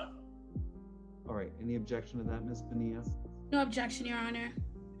enough time. All right, any objection to that, Ms. Bonilla? No objection, Your Honor.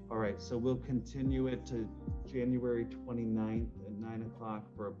 All right, so we'll continue it to January 29th at 9 o'clock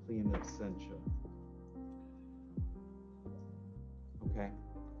for a plea in absentia. Okay.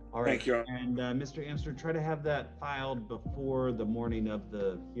 All right. Thank you, Your Honor. And Mr. Amster, try to have that filed before the morning of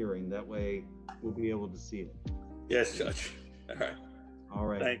the hearing. That way we'll be able to see it. Yes, Judge. All right. All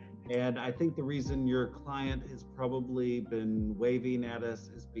right. Thank you. And I think the reason your client has probably been waving at us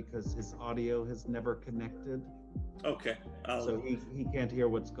is because his audio has never connected. Okay. So he can't hear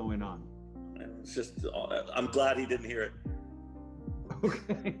what's going on. It's just, I'm glad he didn't hear it.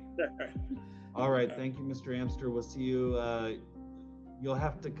 Okay. All right. Thank you, Mr. Amster. We'll see you. You'll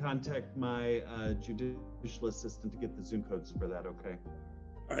have to contact my judicial assistant to get the Zoom codes for that, okay?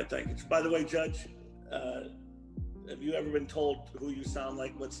 All right, thank you. By the way, Judge, have you ever been told who you sound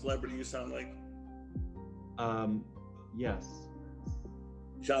like, what celebrity you sound like? Yes.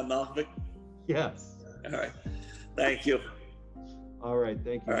 John Malkovich? Yes. All right, thank you. All right,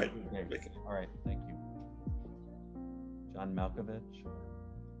 thank you. All right. All right, thank you. John Malkovich.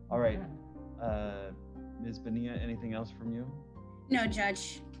 All right, Ms. Bonilla, anything else from you? No,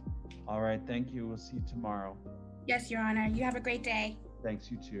 Judge. All right, thank you. We'll see you tomorrow. Yes, Your Honor. You have a great day.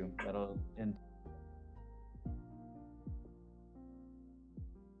 Thanks, you too. That'll end.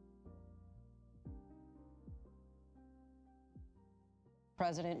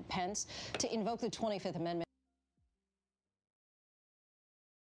 President Pence to invoke the 25th Amendment.